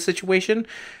adult of the situation,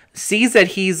 sees that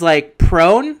he's like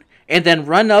prone and then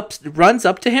runs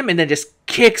up to him and then just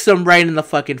kicks him right in the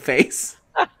fucking face.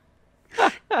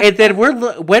 And then we're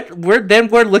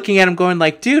looking at him going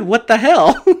like, dude, what the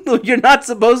hell? You're not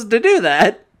supposed to do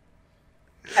that.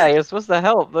 Yeah, you're supposed to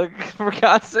help. Like, for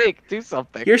God's sake, do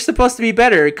something. You're supposed to be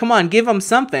better. Come on, give them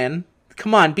something.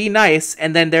 Come on, be nice.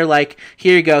 And then they're like,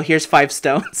 here you go. Here's 5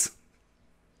 stones.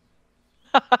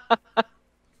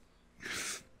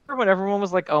 When everyone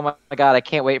was like, oh my God, I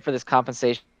can't wait for this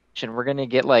compensation. We're going to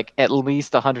get like at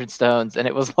least 100 stones. And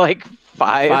it was like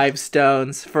 5. 5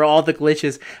 stones for all the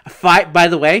glitches. By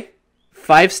the way,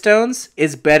 5 stones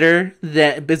is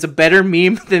a better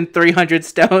meme than 300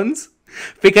 stones.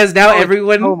 Because now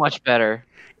everyone... It's so much better.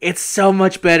 It's so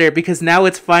much better because now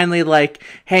it's finally like,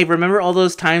 hey, remember all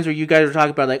those times where you guys were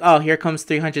talking about like, oh, here comes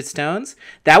 300 stones?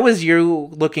 That was you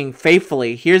looking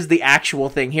faithfully. Here's the actual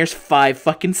thing. Here's 5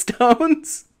 fucking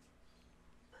stones.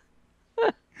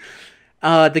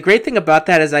 The great thing about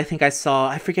that is I think I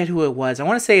forget who it was. I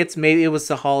want to say maybe it was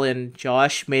Zehal and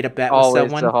Josh made a bet with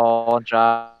someone. Zehal and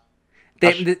Josh.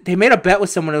 They made a bet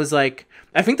with someone. It was like,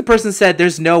 I think the person said,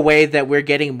 "There's no way that we're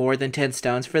getting more than 10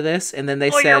 stones for this," and then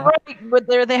they said, "You're right," but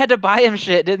they had to buy him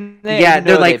shit, didn't they? Yeah,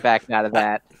 they're like, they backed out of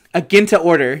that. A Ginta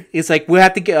order. It's like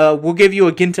we'll give you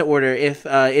a Ginta order if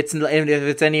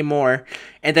it's any more.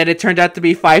 And then it turned out to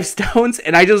be 5 stones,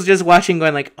 and I was just watching,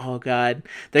 going like, oh god,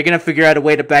 they're gonna figure out a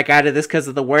way to back out of this because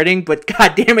of the wording. But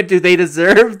god damn it, do they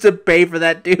deserve to pay for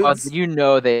that, dude? Oh,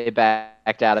 they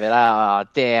backed out of it. Oh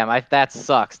damn, that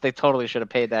sucks. They totally should have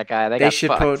paid that guy. They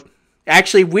should fucked.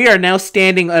 Actually, we are now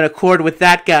standing in accord with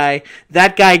that guy.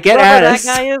 That guy, get Whoever at us.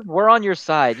 That guy is, we're on your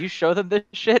side. You show them this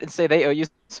shit and say they owe you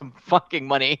some fucking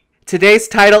money. Today's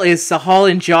title is Zehal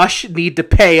and Josh need to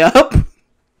pay up.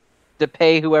 To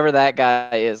pay whoever that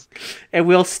guy is. And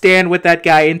we'll stand with that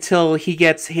guy until he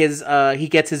gets his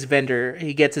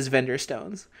vendor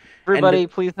stones. Everybody,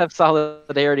 please have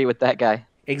solidarity with that guy.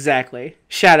 Exactly.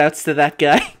 Shoutouts to that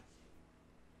guy.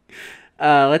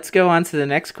 Let's go on to the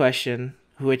next question,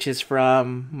 which is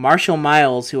from Marshall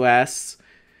Miles, who asks,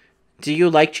 do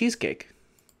you like cheesecake?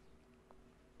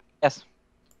 Yes.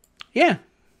 Yeah.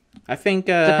 I think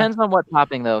depends on what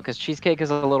topping though, because cheesecake is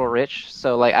a little rich.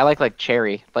 So like I like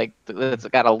cherry, like it's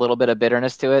got a little bit of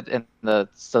bitterness to it, and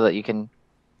so that you can be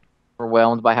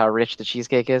overwhelmed by how rich the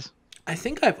cheesecake is. I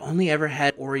think I've only ever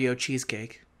had Oreo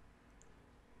cheesecake.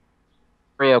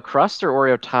 Oreo crust or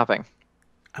Oreo topping?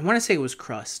 I want to say it was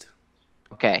crust.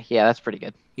 Okay, yeah, that's pretty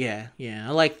good. Yeah,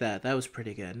 I like that. That was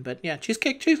pretty good. But yeah,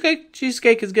 cheesecake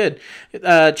is good.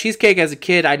 Cheesecake as a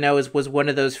kid, I know was one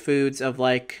of those foods of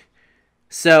like.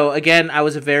 So again, I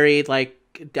was a very like,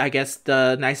 I guess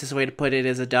the nicest way to put it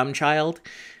is a dumb child,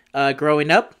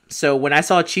 growing up. So when I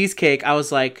saw cheesecake, I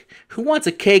was like, who wants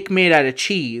a cake made out of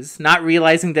cheese? Not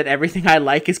realizing that everything I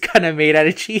like is kind of made out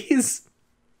of cheese.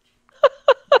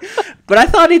 But I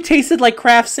thought it tasted like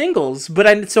Kraft Singles,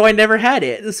 so I never had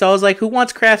it. So I was like, who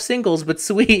wants Kraft Singles but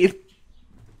sweet?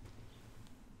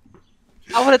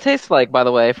 How would it taste like, by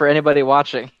the way, for anybody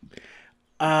watching?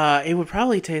 It would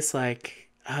probably taste like,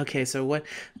 okay, so what?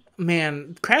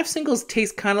 Man, Kraft Singles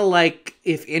taste kind of like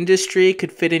if Industry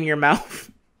could fit in your mouth.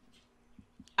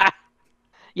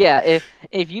 Yeah,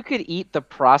 if you could eat the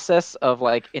process of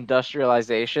like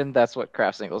industrialization, that's what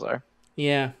craft singles are.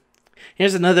 Yeah.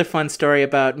 Here's another fun story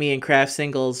about me and Kraft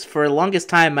singles. For the longest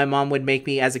time, my mom would make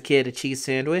me, as a kid, a cheese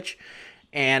sandwich.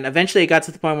 And eventually it got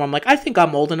to the point where I'm like, I think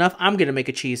I'm old enough. I'm going to make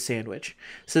a cheese sandwich.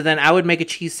 So then I would make a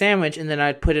cheese sandwich and then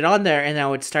I'd put it on there and I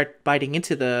would start biting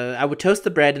into I would toast the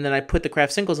bread and then I'd put the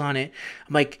Kraft singles on it.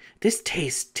 I'm like, this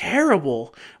tastes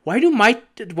terrible. Why do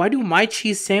my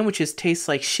cheese sandwiches taste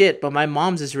like shit, but my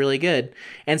mom's is really good?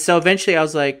 And so eventually I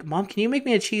was like, Mom, can you make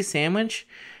me a cheese sandwich?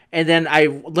 And then I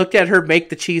looked at her make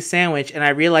the cheese sandwich, and I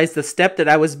realized the step that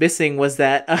I was missing was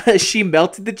that she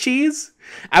melted the cheese.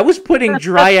 I was putting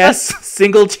dry ass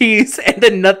single cheese and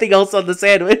then nothing else on the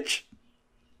sandwich.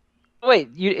 Wait,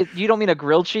 you don't mean a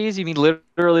grilled cheese? You mean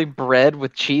literally bread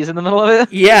with cheese in the middle of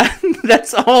it? Yeah,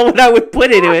 that's all what I would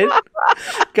put into it.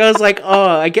 I was like,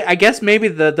 oh, I guess maybe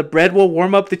the bread will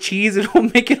warm up the cheese and will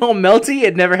make it all melty.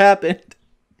 It never happened.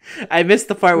 I missed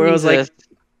the part where it was like,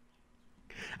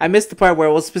 I missed the part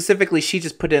where, well, specifically, she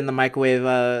just put it in the microwave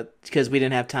because we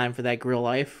didn't have time for that grill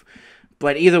life.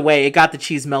 But either way, it got the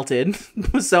cheese melted.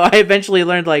 So I eventually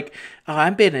learned, like, oh,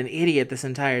 I've been an idiot this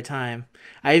entire time.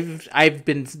 I've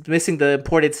been missing the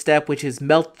important step, which is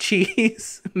melt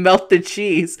cheese, melt the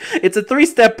cheese. It's a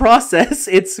 3-step process.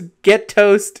 It's get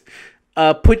toast,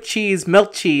 put cheese,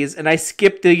 melt cheese, and I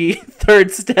skipped the third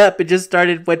step and just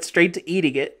went straight to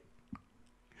eating it.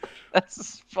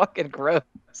 That's fucking gross.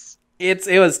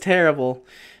 It was terrible.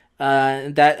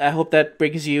 That I hope that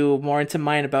brings you more into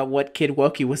mind about what Kid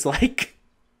Wokey was like.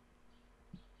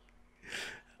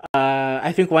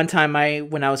 I think one time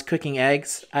when I was cooking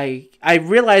eggs, I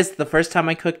realized the first time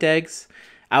I cooked eggs,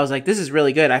 I was like, this is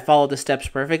really good. I followed the steps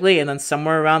perfectly, and then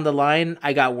somewhere around the line,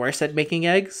 I got worse at making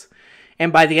eggs.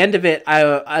 And by the end of it,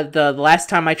 the last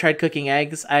time I tried cooking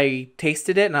eggs, I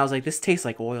tasted it, and I was like, this tastes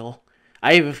like oil.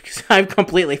 I've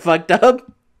completely fucked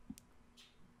up.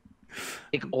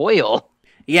 Like oil.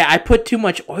 Yeah, I put too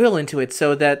much oil into it,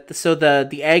 so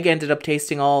the egg ended up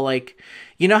tasting all like,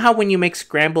 you know how when you make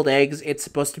scrambled eggs, it's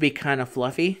supposed to be kind of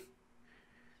fluffy.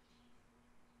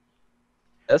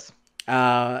 Yes.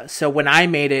 So when I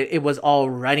made it, it was all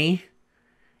runny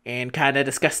and kind of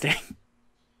disgusting.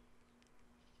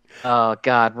 Oh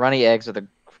god, runny eggs are the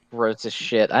grossest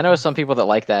shit. I know some people that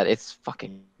like that. It's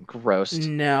fucking gross.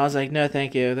 No, I was like, no,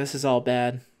 thank you. This is all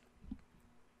bad.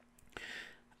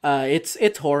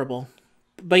 It's horrible.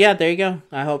 But yeah, there you go.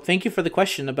 I hope. Thank you for the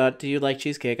question about do you like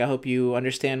cheesecake. I hope you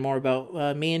understand more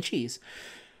about me and cheese.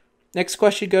 Next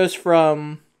question goes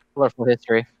from. Colorful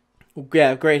history.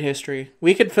 Yeah, great history.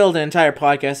 We could fill an entire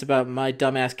podcast about my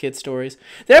dumbass kid stories.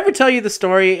 Did I ever tell you the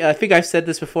story? I think I've said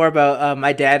this before about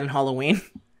my dad and Halloween.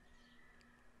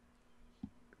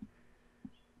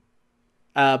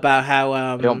 About how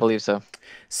I don't believe so.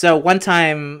 So one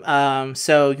time,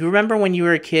 so you remember when you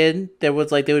were a kid, there would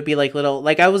be like little,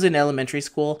 like I was in elementary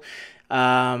school,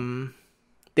 there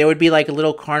would be like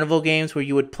little carnival games where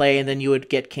you would play and then you would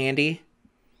get candy.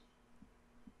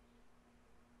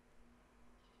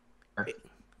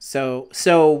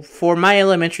 So for my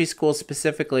elementary school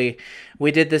specifically,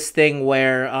 we did this thing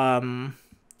where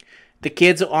the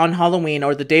kids on Halloween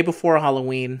or the day before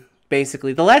Halloween,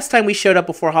 basically the last time we showed up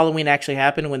before Halloween actually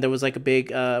happened, when there was like a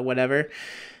big whatever.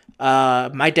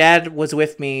 My dad was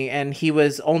with me, and he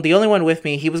was the only one with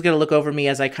me. He was gonna look over me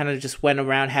as I kind of just went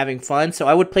around having fun. So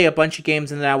I would play a bunch of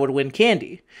games, and then I would win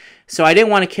candy. So I didn't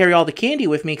want to carry all the candy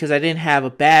with me because I didn't have a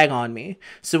bag on me.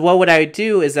 So what would I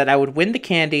do is that I would win the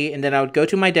candy, and then I would go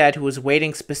to my dad, who was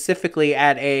waiting specifically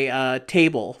at a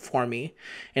table for me.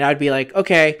 And I would be like,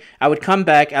 okay, I would come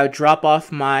back, I would drop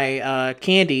off my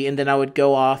candy, and then I would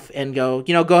go off and go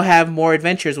have more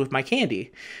adventures with my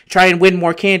candy. Try and win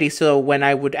more candy, so when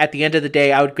at the end of the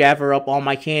day, I would gather up all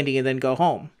my candy and then go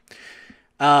home.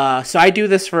 So I do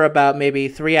this for about maybe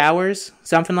 3 hours,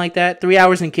 something like that. 3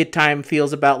 hours in kid time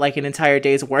feels about like an entire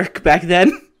day's work back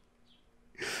then.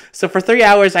 So for 3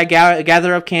 hours, I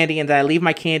gather up candy, and then I leave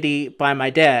my candy by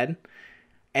my dad.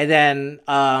 And then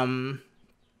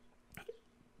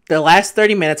the last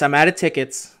 30 minutes, I'm out of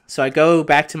tickets. So I go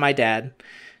back to my dad.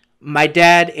 My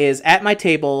dad is at my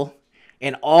table,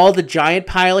 and all the giant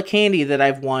pile of candy that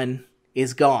I've won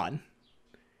is gone.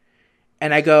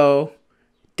 And I go,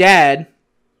 Dad,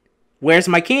 where's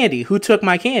my candy? Who took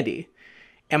my candy?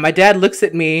 And my dad looks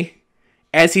at me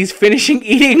as he's finishing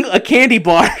eating a candy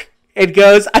bar and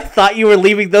goes, I thought you were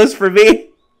leaving those for me.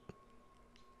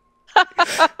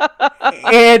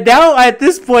 And now at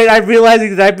this point, I'm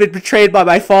realizing that I've been betrayed by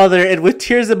my father, and with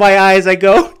tears in my eyes, I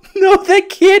go, no, that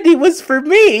candy was for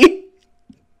me.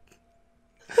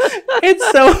 And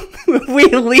so we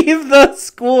leave the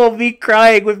school, me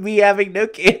crying with me having no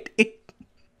candy.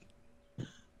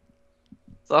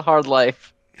 a hard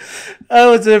life.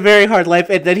 Oh, it's a very hard life,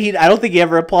 and then I don't think he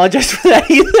ever apologized for that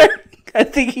either. I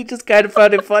think he just kind of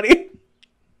found it funny.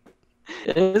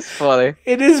 It is funny.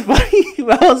 It is funny.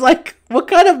 I was like, what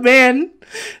kind of man?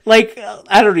 Like,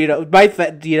 I don't, you know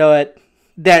what?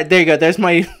 There you go. There's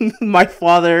my my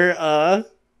father.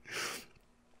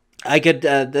 I could.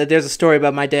 There's a story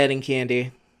about my dad and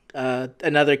candy.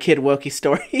 Another Kid Wokey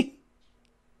story.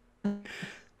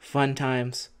 Fun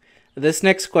times. This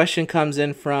next question comes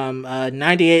in from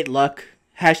 98 Luck.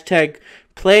 Hashtag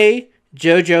play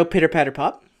JoJo Pitter Patter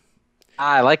Pop.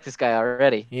 I like this guy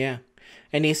already. Yeah.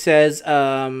 And he says,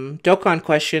 Dokkan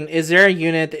question, is there a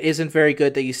unit that isn't very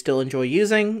good that you still enjoy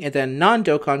using? And then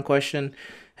non-Dokkan question,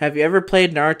 have you ever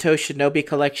played Naruto Shinobi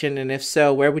Collection? And if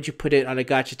so, where would you put it on a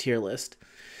gacha tier list?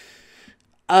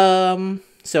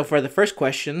 So for the first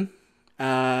question,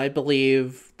 I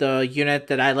believe the unit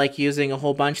that I like using a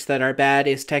whole bunch that are bad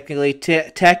is technically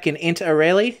Tech and Int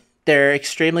Aurelie. They're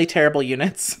extremely terrible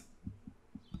units.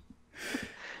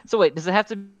 So wait, does it have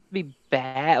to be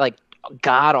bad, like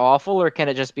god awful, or can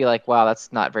it just be like, wow,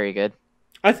 that's not very good?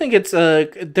 I think it's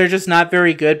they're just not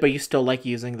very good, but you still like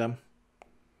using them.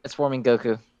 Transforming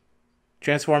Goku.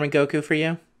 Transforming Goku for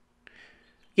you?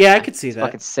 Yeah, I could see that.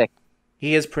 Fucking sick.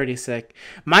 He is pretty sick.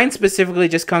 Mine specifically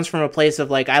just comes from a place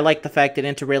of like I like the fact that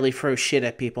Int Aurelie throws shit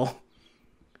at people.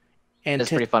 And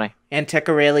it's pretty funny. And Tech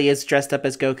Aurelie is dressed up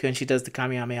as Goku and she does the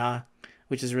Kamehameha,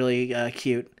 which is really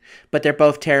cute. But they're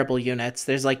both terrible units.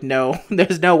 There's like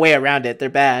there's no way around it. They're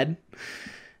bad.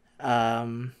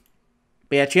 But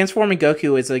yeah, Transforming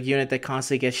Goku is a unit that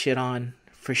constantly gets shit on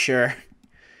for sure.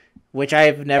 Which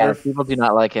I've never. Yeah, people do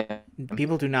not like him.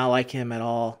 People do not like him at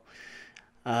all.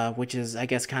 Which is, I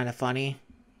guess, kind of funny.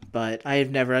 But I've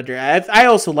never I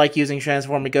also like using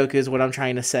Transforming Goku is what I'm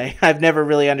trying to say. I've never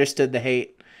really understood the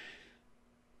hate.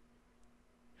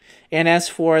 And as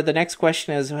for the next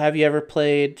question is, have you ever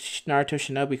played Naruto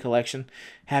Shinobi Collection?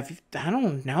 I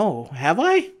don't know. Have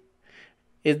I?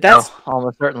 No,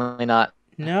 almost certainly not.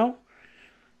 No?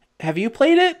 Have you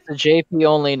played it? The JP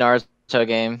only Naruto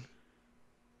game.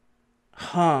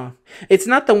 Huh. It's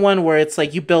not the one where it's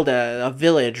like you build a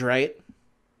village, right?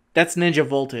 That's Ninja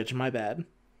Voltage, my bad.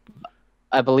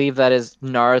 I believe that is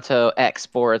Naruto X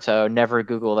Boruto. Never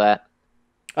Google that.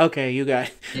 Okay, you got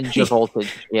Ninja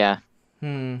Voltage, yeah.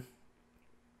 Yeah,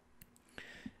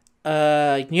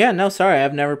 no, sorry,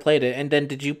 I've never played it. And then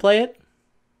did you play it?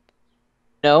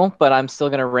 No, but I'm still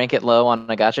gonna rank it low on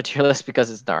a gacha tier list because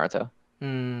it's Naruto.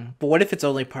 But what if it's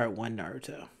only part 1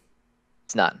 Naruto?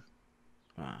 It's not.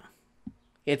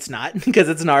 It's not because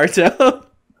it's Naruto.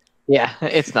 Yeah,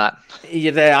 it's not.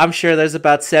 Yeah, I'm sure there's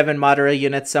about 7 Madara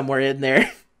units somewhere in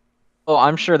there. Oh,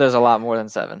 I'm sure there's a lot more than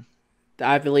 7.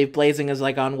 I believe Blazing is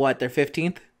like on what, their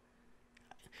 15th?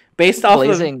 Based off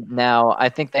Blazing now, I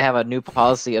think they have a new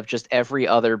policy of just every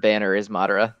other banner is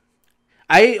Madara.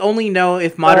 I only know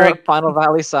if Madara... Final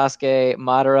Valley Sasuke,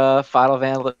 Madara, Final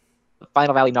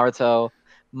Valley Naruto,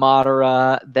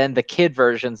 Madara, then the kid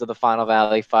versions of the Final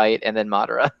Valley fight, and then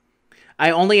Madara.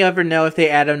 I only ever know if they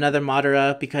add another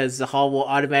Madara because the hall will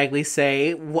automatically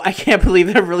say, I can't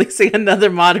believe they're releasing another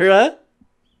Madara.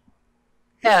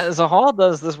 Yeah, Zahal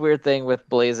does this weird thing with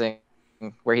Blazing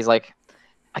where he's like,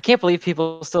 I can't believe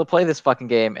people still play this fucking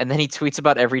game, and then he tweets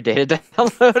about every data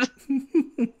download.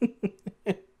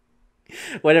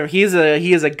 Whatever, he is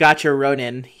a gotcha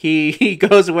Ronin. He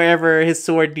goes wherever his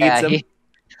sword needs him.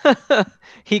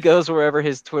 He goes wherever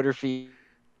his Twitter feed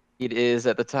is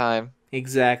at the time.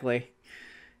 Exactly.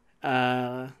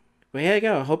 Well, yeah,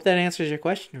 go. I hope that answers your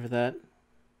question for that.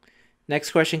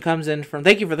 Next question comes in from...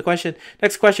 Thank you for the question.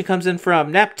 Next question comes in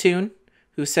from Neptune,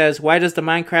 who says, why does the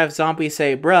Minecraft zombie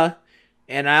say bruh?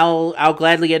 And I'll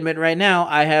gladly admit right now,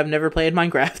 I have never played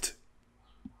Minecraft.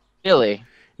 Really?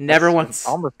 Never once.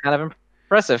 Almost kind of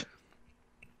impressive.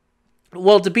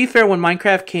 Well, to be fair, when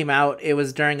Minecraft came out, it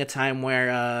was during a time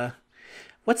where...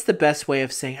 what's the best way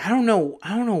of saying... I don't know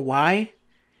why,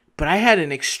 but I had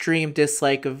an extreme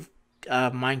dislike of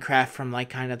Minecraft from like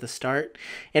kind of the start,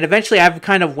 and eventually I've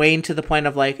kind of waned to the point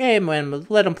of like, hey man,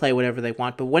 let them play whatever they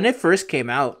want. But when it first came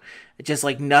out, just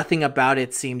like nothing about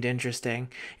it seemed interesting.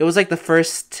 It was like the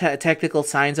first technical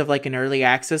signs of like an early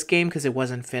access game because it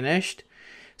wasn't finished.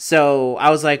 So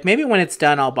I was like, maybe when it's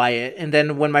done, I'll buy it. And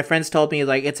then when my friends told me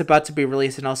like it's about to be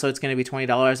released and also it's going to be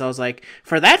 $20, I was like,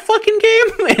 for that fucking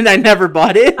game, and I never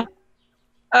bought it.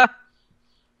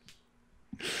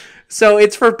 So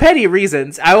it's for petty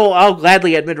reasons. I'll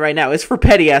gladly admit right now, it's for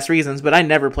petty ass reasons. But I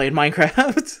never played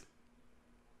Minecraft.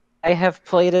 I have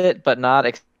played it, but not.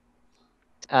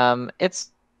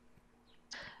 It's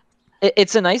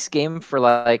a nice game for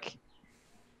like,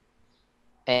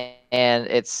 and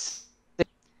it's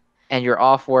and you're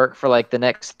off work for like the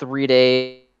next 3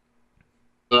 days,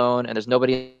 and there's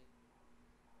nobody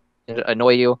to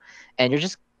annoy you, and you're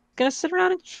just gonna sit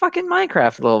around and fucking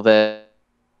Minecraft a little bit.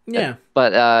 Yeah.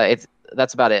 But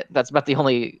that's about it. That's about the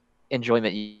only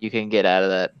enjoyment you can get out of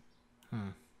that.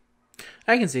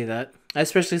 I can see that,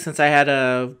 especially since I had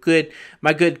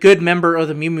my good member of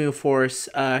the Mew Mew Force,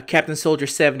 Captain Soldier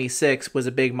 76, was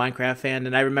a big Minecraft fan,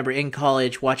 and I remember in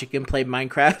college watching him play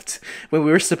Minecraft when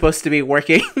we were supposed to be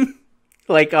working,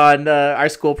 like on our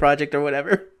school project or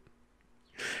whatever.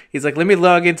 He's like, "Let me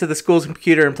log into the school's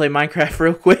computer and play Minecraft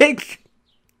real quick."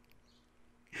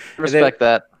 Respect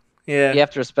that. Yeah, you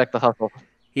have to respect the hustle.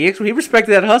 He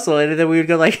respected that hustle, and then we would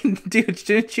go like, "Dude,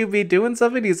 shouldn't you be doing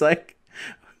something?" He's like,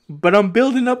 "But I'm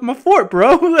building up my fort,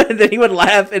 bro." And then he would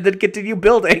laugh and then continue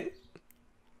building.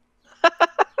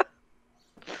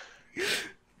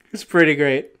 It's pretty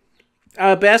great.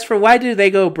 But as for why do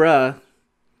they go bruh?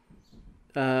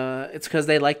 It's because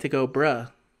they like to go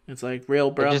bruh. It's like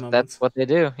real bruh moments. That's what they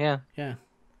do, yeah. Yeah.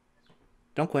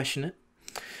 Don't question it.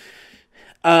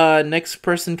 Next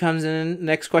person comes in.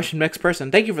 Next question. Next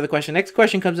person. Thank you for the question. Next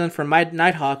question comes in from my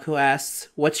Nighthawk, who asks,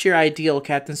 "What's your ideal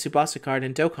Captain Tsubasa card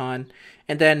in Dokkan?"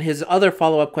 And then his other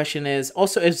follow-up question is,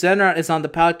 also, if Zenrot is on the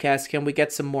podcast, can we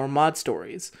get some more mod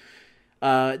stories?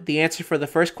 The answer for the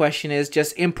first question is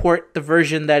just import the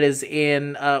version that is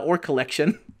in Ore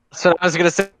Collection. So I was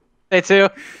gonna say too.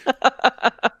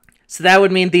 So that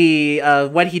would mean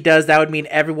what he does, that would mean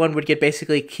everyone would get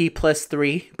basically key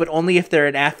 +3, but only if they're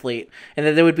an athlete. And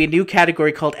then there would be a new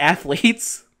category called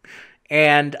athletes,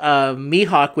 and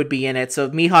Mihawk would be in it. So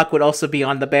Mihawk would also be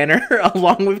on the banner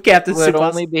along with Captain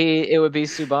Tsubasa. It would be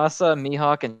Tsubasa,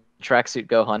 Mihawk, and Tracksuit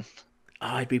Gohan.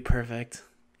 Oh, it'd be perfect.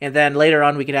 And then later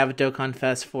on, we could have a Dokkan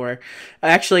Fest for...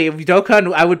 Actually, if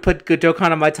Dokkan, I would put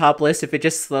Dokkan on my top list if it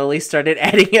just slowly started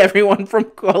adding everyone from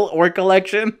Ore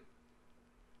Collection.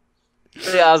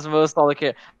 Yeah, Osmos, all the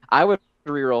care. I would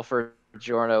reroll for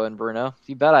Giorno and Bruno.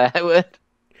 You bet I would.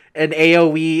 An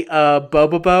AoE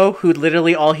Bobobo, who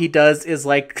literally all he does is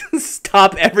like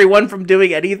stop everyone from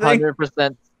doing anything.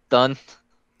 100% stun.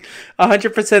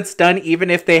 100% stun, even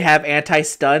if they have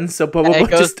anti-stun. So Bobobo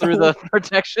goes just through the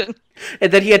protection.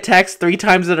 And then he attacks 3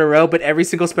 times in a row, but every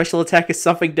single special attack is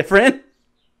something different.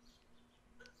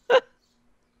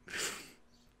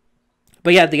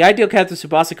 But yeah, the ideal Captain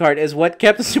Tsubasa card is what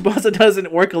Captain Tsubasa does in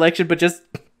Ore Collection, but just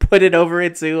put it over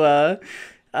into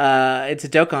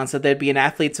Dokkan. So there'd be an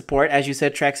athlete support. As you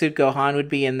said, Tracksuit Gohan would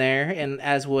be in there, and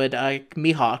as would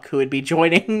Mihawk, who would be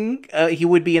joining. He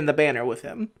would be in the banner with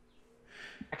him.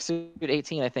 Tracksuit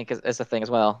 18, I think, is a thing as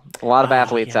well. A lot of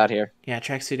athletes out here. Yeah,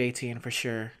 Tracksuit 18 for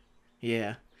sure.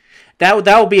 Yeah. That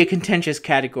will be a contentious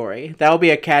category. That will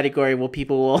be a category where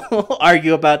people will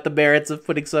argue about the merits of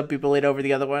putting some people in over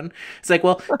the other one. It's like,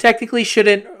 well, technically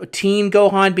shouldn't Teen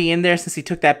Gohan be in there since he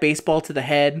took that baseball to the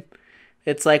head?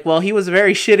 It's like, well, he was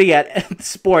very shitty at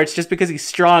sports. Just because he's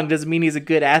strong doesn't mean he's a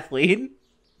good athlete.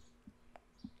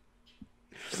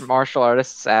 Martial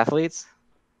artists, athletes?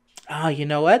 Oh, you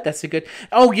know what? That's a good...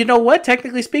 Oh, you know what?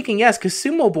 Technically speaking, yes, because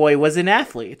Sumo Boy was in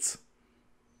athletes.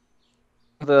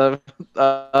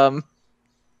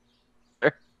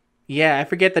 Yeah, I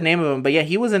forget the name of him, but yeah,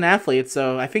 he was an athlete,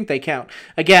 so I think they count.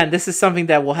 Again, this is something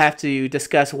that we'll have to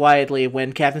discuss widely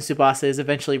when Captain Tsubasa is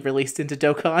eventually released into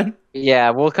Dokkan. Yeah,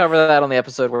 we'll cover that on the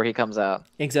episode where he comes out.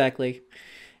 Exactly.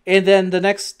 And then the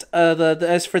next,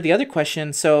 as for the other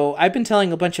question, so I've been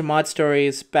telling a bunch of mod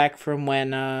stories back from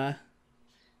when,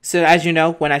 so as you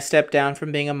know, when I stepped down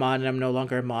from being a mod and I'm no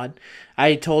longer a mod,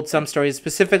 I told some stories,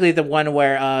 specifically the one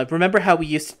where, remember how we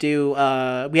used to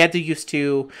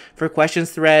do, for questions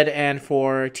thread and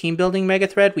for team building mega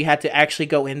thread, we had to actually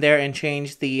go in there and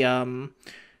change the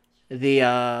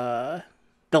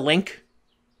link?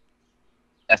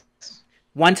 Yes.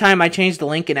 One time I changed the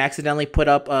link and accidentally put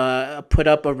up a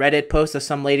Reddit post of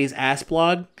some lady's ass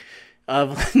blog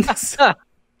of...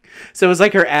 So it was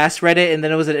like her ass Reddit, and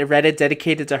then it was a Reddit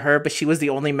dedicated to her, but she was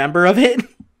the only member of it.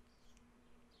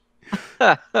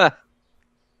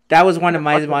 That was one of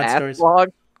my mod stories. Blog?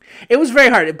 It was very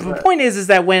hard. The point is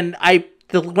that when I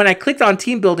clicked on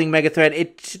team building mega thread,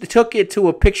 it took it to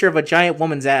a picture of a giant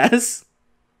woman's ass.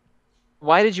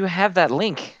 Why did you have that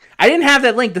link? I didn't have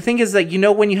that link. The thing is that,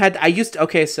 when you had...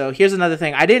 Okay, so here's another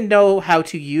thing. I didn't know how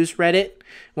to use Reddit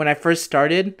when I first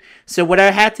started. So what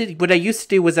I used to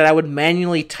do was that I would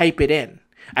manually type it in.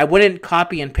 I wouldn't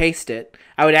copy and paste it.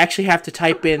 I would actually have to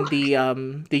type in the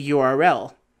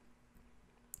URL.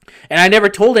 And I never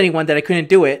told anyone that I couldn't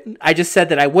do it. I just said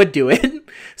that I would do it.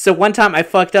 So one time I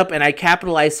fucked up and I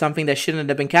capitalized something that shouldn't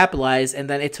have been capitalized, and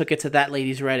then it took it to that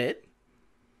lady's Reddit.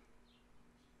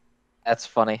 That's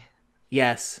funny.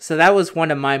 Yes. So that was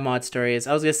one of my mod stories.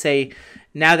 I was going to say,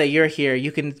 now that you're here,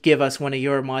 you can give us one of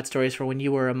your mod stories for when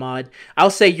you were a mod.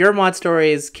 I'll say your mod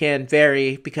stories can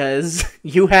vary because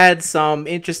you had some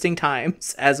interesting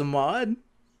times as a mod.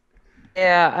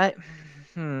 Yeah,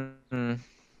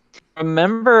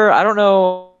 remember, I don't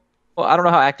know. Well, I don't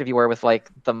know how active you were with like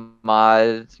the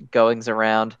mod goings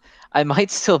around. I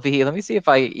might still be. Let me see if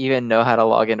I even know how to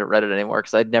log into Reddit anymore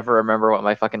because I'd never remember what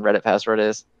my fucking Reddit password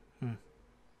is. Hmm.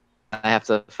 I have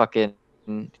to fucking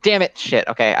damn it, shit.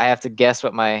 Okay, I have to guess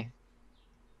what my.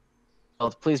 Oh,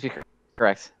 please be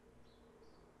correct.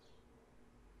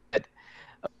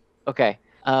 Okay.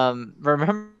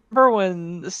 Remember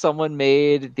when someone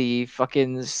made the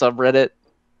fucking subreddit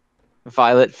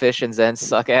Violet Fish and Zen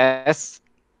suck ass?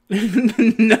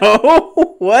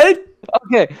 No? What?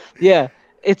 Okay, yeah,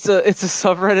 it's a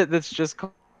subreddit that's just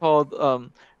called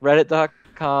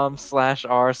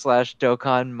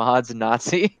reddit.com/r/dokkan mods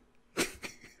Nazi,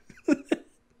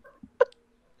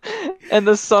 and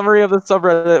the summary of the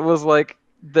subreddit was like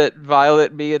that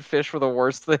Violet, me, and Fish were the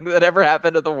worst thing that ever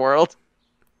happened to the world.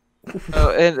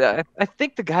 And I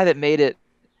think the guy that made it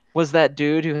was that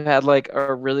dude who had like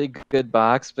a really good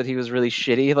box, but he was really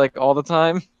shitty like all the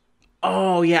time.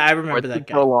 Oh, yeah, I Or remember it's that been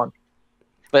guy. so long,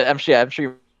 but I'm sure you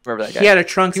remember that He guy. had a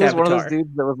Trunks He was one of those avatar.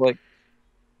 dudes that was like.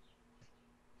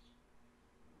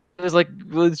 It was like,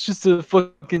 well, it's just a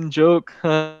fucking joke.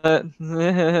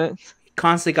 Constantly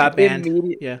got banned.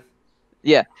 Immediate, Yeah.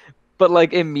 yeah, but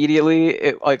like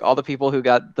immediately, like all the people who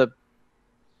got the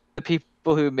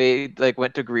people who made like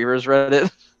went to Griever's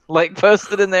Reddit, like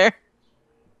posted in there.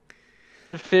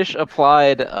 Fish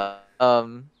applied,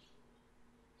 and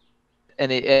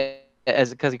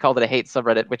as because he called it a hate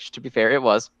subreddit, which to be fair, it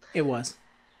was. It was.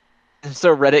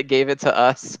 So Reddit gave it to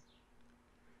us.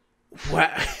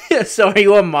 Wow. So are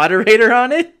you a moderator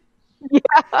on it?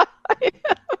 Yeah.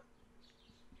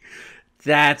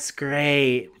 That's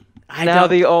great. I Now don't.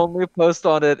 the only post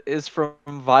on it is from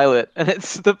Violet, and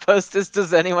it's the post is,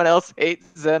 does anyone else hate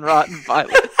Zenrot and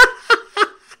Violet?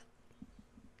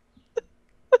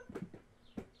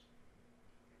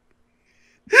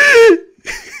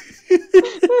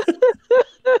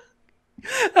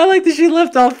 I like that she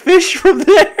left off Fish from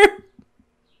there.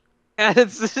 And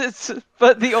it's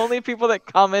but the only people that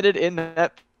commented in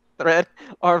that thread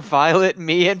are Violet,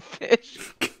 me, and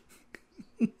Fish.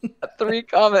 3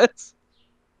 comments.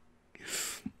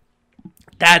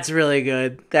 That's really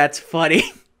good. That's funny.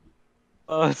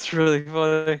 Oh, it's really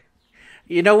funny.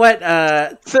 You know what?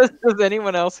 It says, does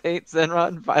anyone else hate Zenrot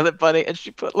and Violet Bunny? And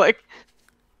she put like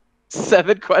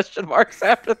 7 question marks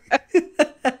after that.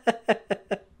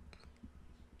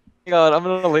 God, I'm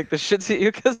gonna link this shit to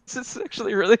you because it's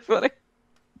actually really funny.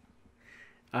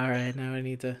 All right, now I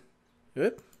need to.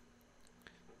 Whoop.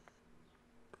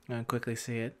 I'll quickly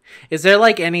see it. Is there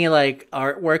like any like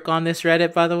artwork on this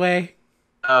Reddit, by the way?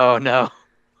 Oh no.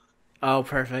 Oh,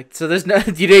 perfect. So there's no.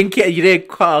 You didn't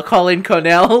call in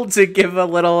Cornell to give a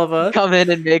little of a. Come in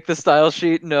and make the style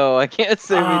sheet? No, I can't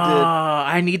say Oh, we did.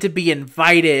 I need to be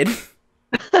invited.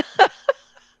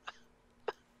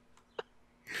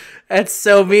 That's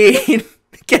so mean.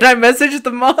 Can I message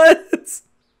the mods?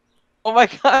 Oh my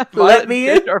god, Let me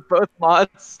in. are both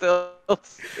mods still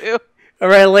too. All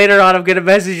right, later on, I'm gonna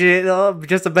message it.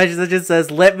 Just a message that just says,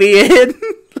 "Let me in,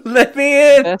 let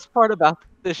me in." The best part about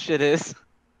this shit is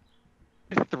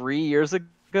 3 years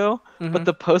ago, but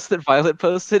the post that Violet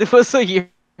posted it was a year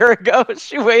ago.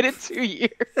 She waited 2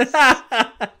 years.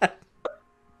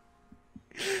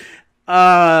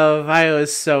 Oh, Vio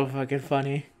is so fucking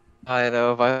funny. I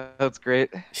know, Violet's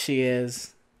great. She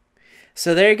is.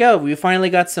 So there you go. We finally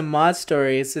got some mod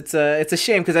stories. It's a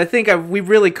shame because I think we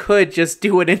really could just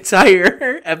do an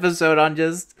entire episode on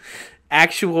just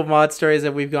actual mod stories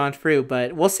that we've gone through,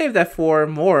 but we'll save that for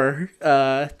more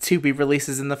to be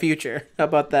releases in the future. How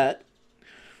about that?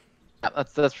 Yeah,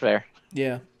 that's fair.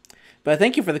 Yeah. But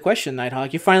thank you for the question,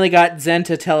 Nighthawk. You finally got Zen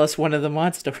to tell us one of the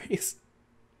mod stories.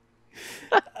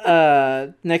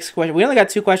 Next question. We only got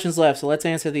 2 questions left, so let's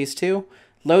answer these 2.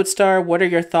 Lodestar, what are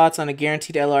your thoughts on a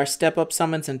guaranteed LR step-up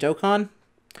summons in Dokkan?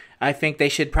 I think they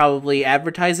should probably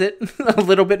advertise it a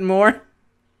little bit more.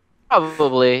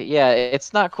 Probably, yeah.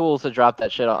 It's not cool to drop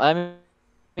that shit on. I mean,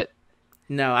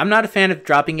 No, I'm not a fan of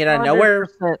dropping it out of nowhere.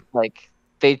 Like,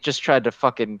 they just tried to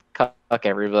fucking cuck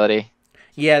everybody.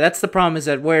 Yeah, that's the problem, is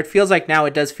that where it feels like now,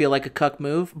 it does feel like a cuck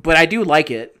move, but I do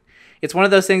like it. It's one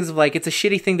of those things of like, it's a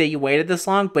shitty thing that you waited this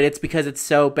long, but it's because it's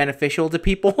so beneficial to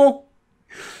people.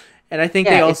 And I think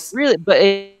they also... It's really, but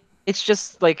it's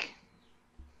just like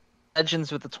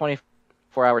Legends with the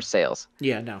 24-hour sales.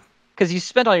 Yeah, no. Because you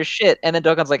spent all your shit, and then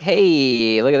Dokkan's like,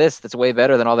 hey, look at this. That's way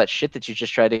better than all that shit that you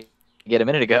just tried to get a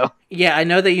minute ago. Yeah, I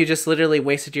know that you just literally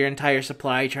wasted your entire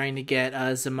supply trying to get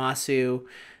Zamasu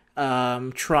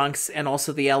trunks and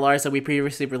also the LRs that we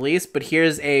previously released, but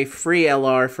here's a free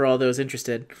LR for all those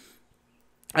interested.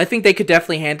 I think they could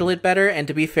definitely handle it better, and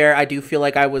to be fair, I do feel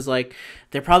like I was like,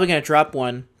 they're probably going to drop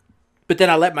one, but then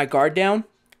I let my guard down,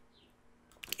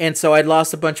 and so I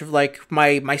lost a bunch of like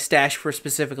my stash for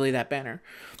specifically that banner.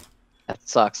 That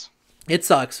sucks. It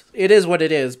sucks. It is what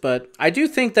it is, but I do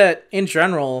think that in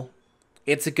general,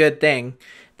 it's a good thing.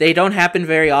 They don't happen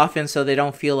very often, so they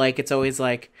don't feel like it's always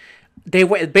like they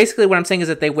wait. Basically, what I'm saying is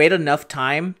that they wait enough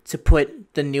time to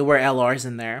put the newer LRs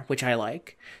in there, which I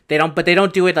like. But they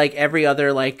don't do it like every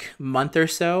other like month or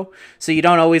so. So you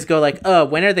don't always go like, oh,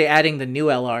 when are they adding the new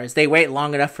LRs? They wait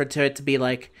long enough for it to be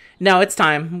like, no, it's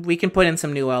time. We can put in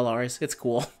some new LRs. It's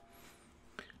cool.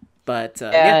 But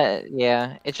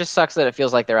yeah. It just sucks that it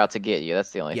feels like they're out to get you.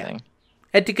 That's the only thing.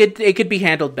 It could be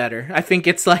handled better. I think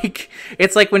it's like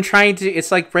when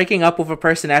it's like breaking up with a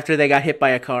person after they got hit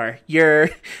by a car. You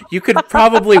could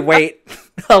probably wait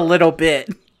a little bit,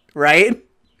 right?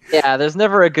 Yeah, there's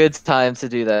never a good time to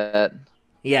do that.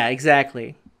 Yeah,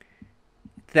 exactly.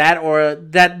 That or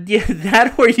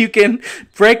you can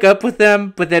break up with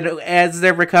them, but then as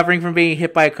they're recovering from being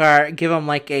hit by a car, give them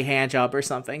like a hand job or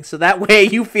something. So that way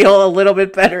you feel a little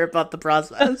bit better about the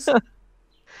process.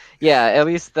 Yeah, at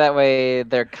least that way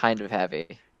they're kind of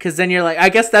happy. Because then you're like, I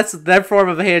guess that form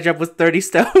of a hand job was 30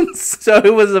 stones, so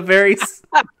it was a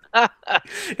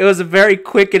very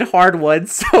quick and hard one.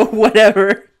 So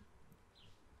whatever.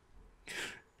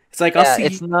 It's like I'll see.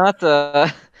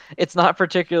 It's not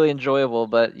particularly enjoyable,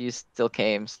 but you still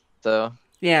came. So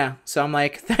yeah. So I'm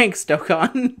like, thanks,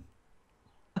 Dokkan.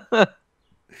 And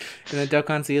then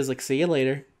Dokkan is like, see you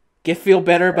later. Feel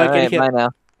better about getting hit. Bye now.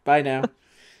 Bye now.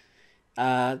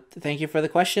 Thank you for the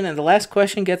question. And the last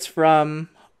question is from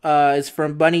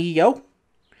Bunny Yo.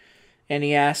 And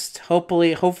he asked,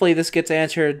 hopefully this gets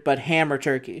answered, but ham or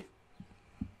turkey?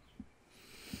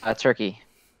 Turkey.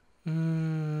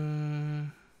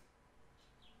 I'm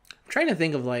trying to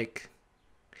think of like,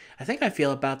 I think I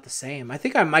feel about the same. I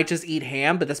think I might just eat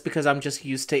ham, but that's because I'm just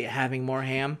used to having more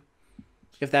ham,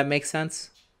 if that makes sense.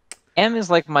 Ham is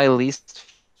like my least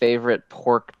favorite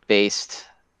pork-based.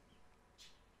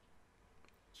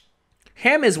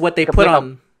 Ham is what they put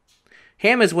on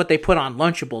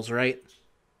Lunchables, right?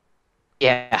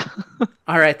 Yeah.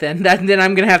 All right then. Then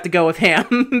I'm gonna have to go with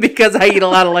ham because I eat a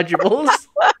lot of Lunchables.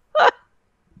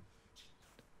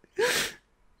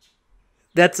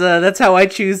 That's how I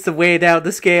choose to weigh down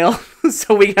the scale.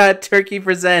 So we got turkey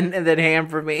for Zen and then ham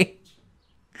for me.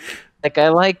 Like I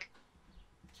like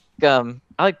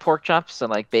pork chops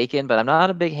and like bacon, but I'm not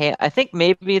a big ham. I think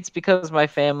maybe it's because my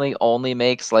family only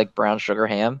makes like brown sugar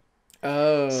ham.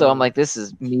 Oh. So I'm like, this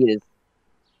is meat.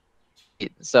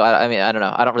 So I mean, I don't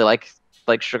know. I don't really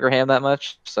like sugar ham that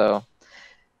much. So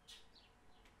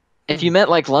if you meant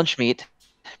like lunch meat,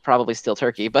 probably still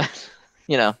turkey, but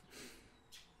you know.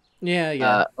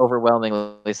 Yeah.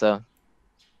 Overwhelmingly so.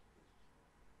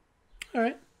 All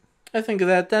right. I think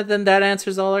that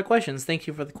answers all our questions. Thank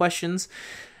you for the questions.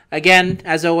 Again,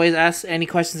 as always, ask any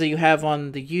questions that you have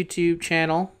on the YouTube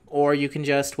channel, or you can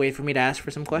just wait for me to ask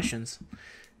for some questions.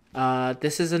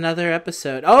 This is another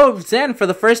episode. Oh, Zen, for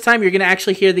the first time, you're going to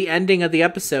actually hear the ending of the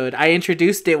episode. I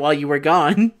introduced it while you were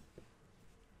gone.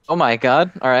 Oh my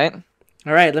god. All right.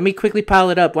 All right, let me quickly pile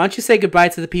it up. Why don't you say goodbye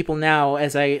to the people now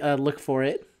as I look for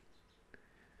it?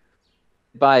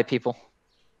 Bye, people.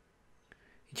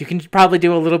 You can probably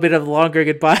do a little bit of longer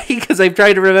goodbye because I'm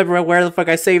trying to remember where the fuck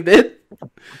I saved it.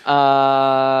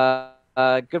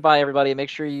 Goodbye, everybody. Make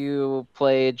sure you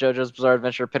play JoJo's Bizarre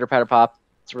Adventure Pitter Patter Pop.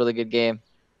 It's a really good game.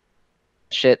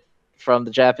 Shit from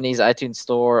the Japanese iTunes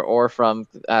store or from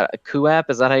Kuapp.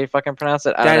 Is that how you fucking pronounce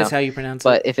it? That is how you pronounce it.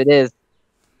 But if it is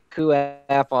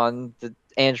Kuapp on the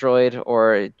Android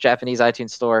or Japanese iTunes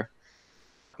store,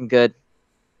 I'm good.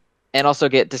 And also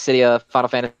get Dissidia Final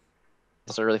Fantasy.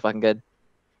 Also really fucking good.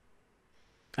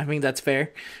 I think that's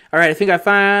fair. All right, I think I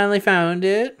finally found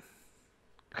it.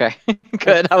 Okay,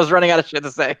 good. I was running out of shit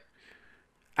to say.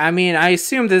 I mean, I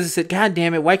assume this is it. God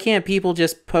damn it! Why can't people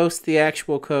just post the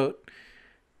actual quote?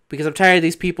 Because I'm tired of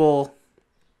these people.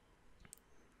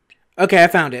 Okay, I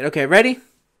found it. Okay, ready?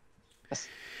 Yes.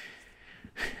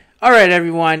 All right,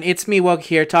 everyone. It's me, Wokey,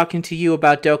 here, talking to you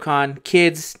about Dokkan.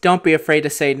 Kids, don't be afraid to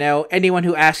say no. Anyone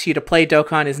who asks you to play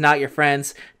Dokkan is not your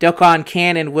friends. Dokkan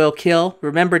can and will kill.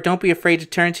 Remember, don't be afraid to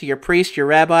turn to your priest, your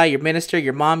rabbi, your minister,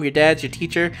 your mom, your dad, your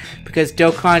teacher, because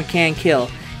Dokkan can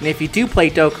kill. And if you do play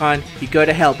Dokkan, you go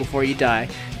to hell before you die.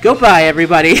 Goodbye,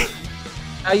 everybody.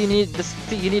 Now you need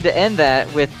to end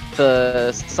that with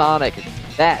the Sonic.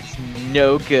 That's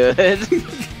no good.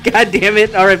 God damn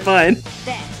it. Alright, fine.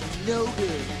 This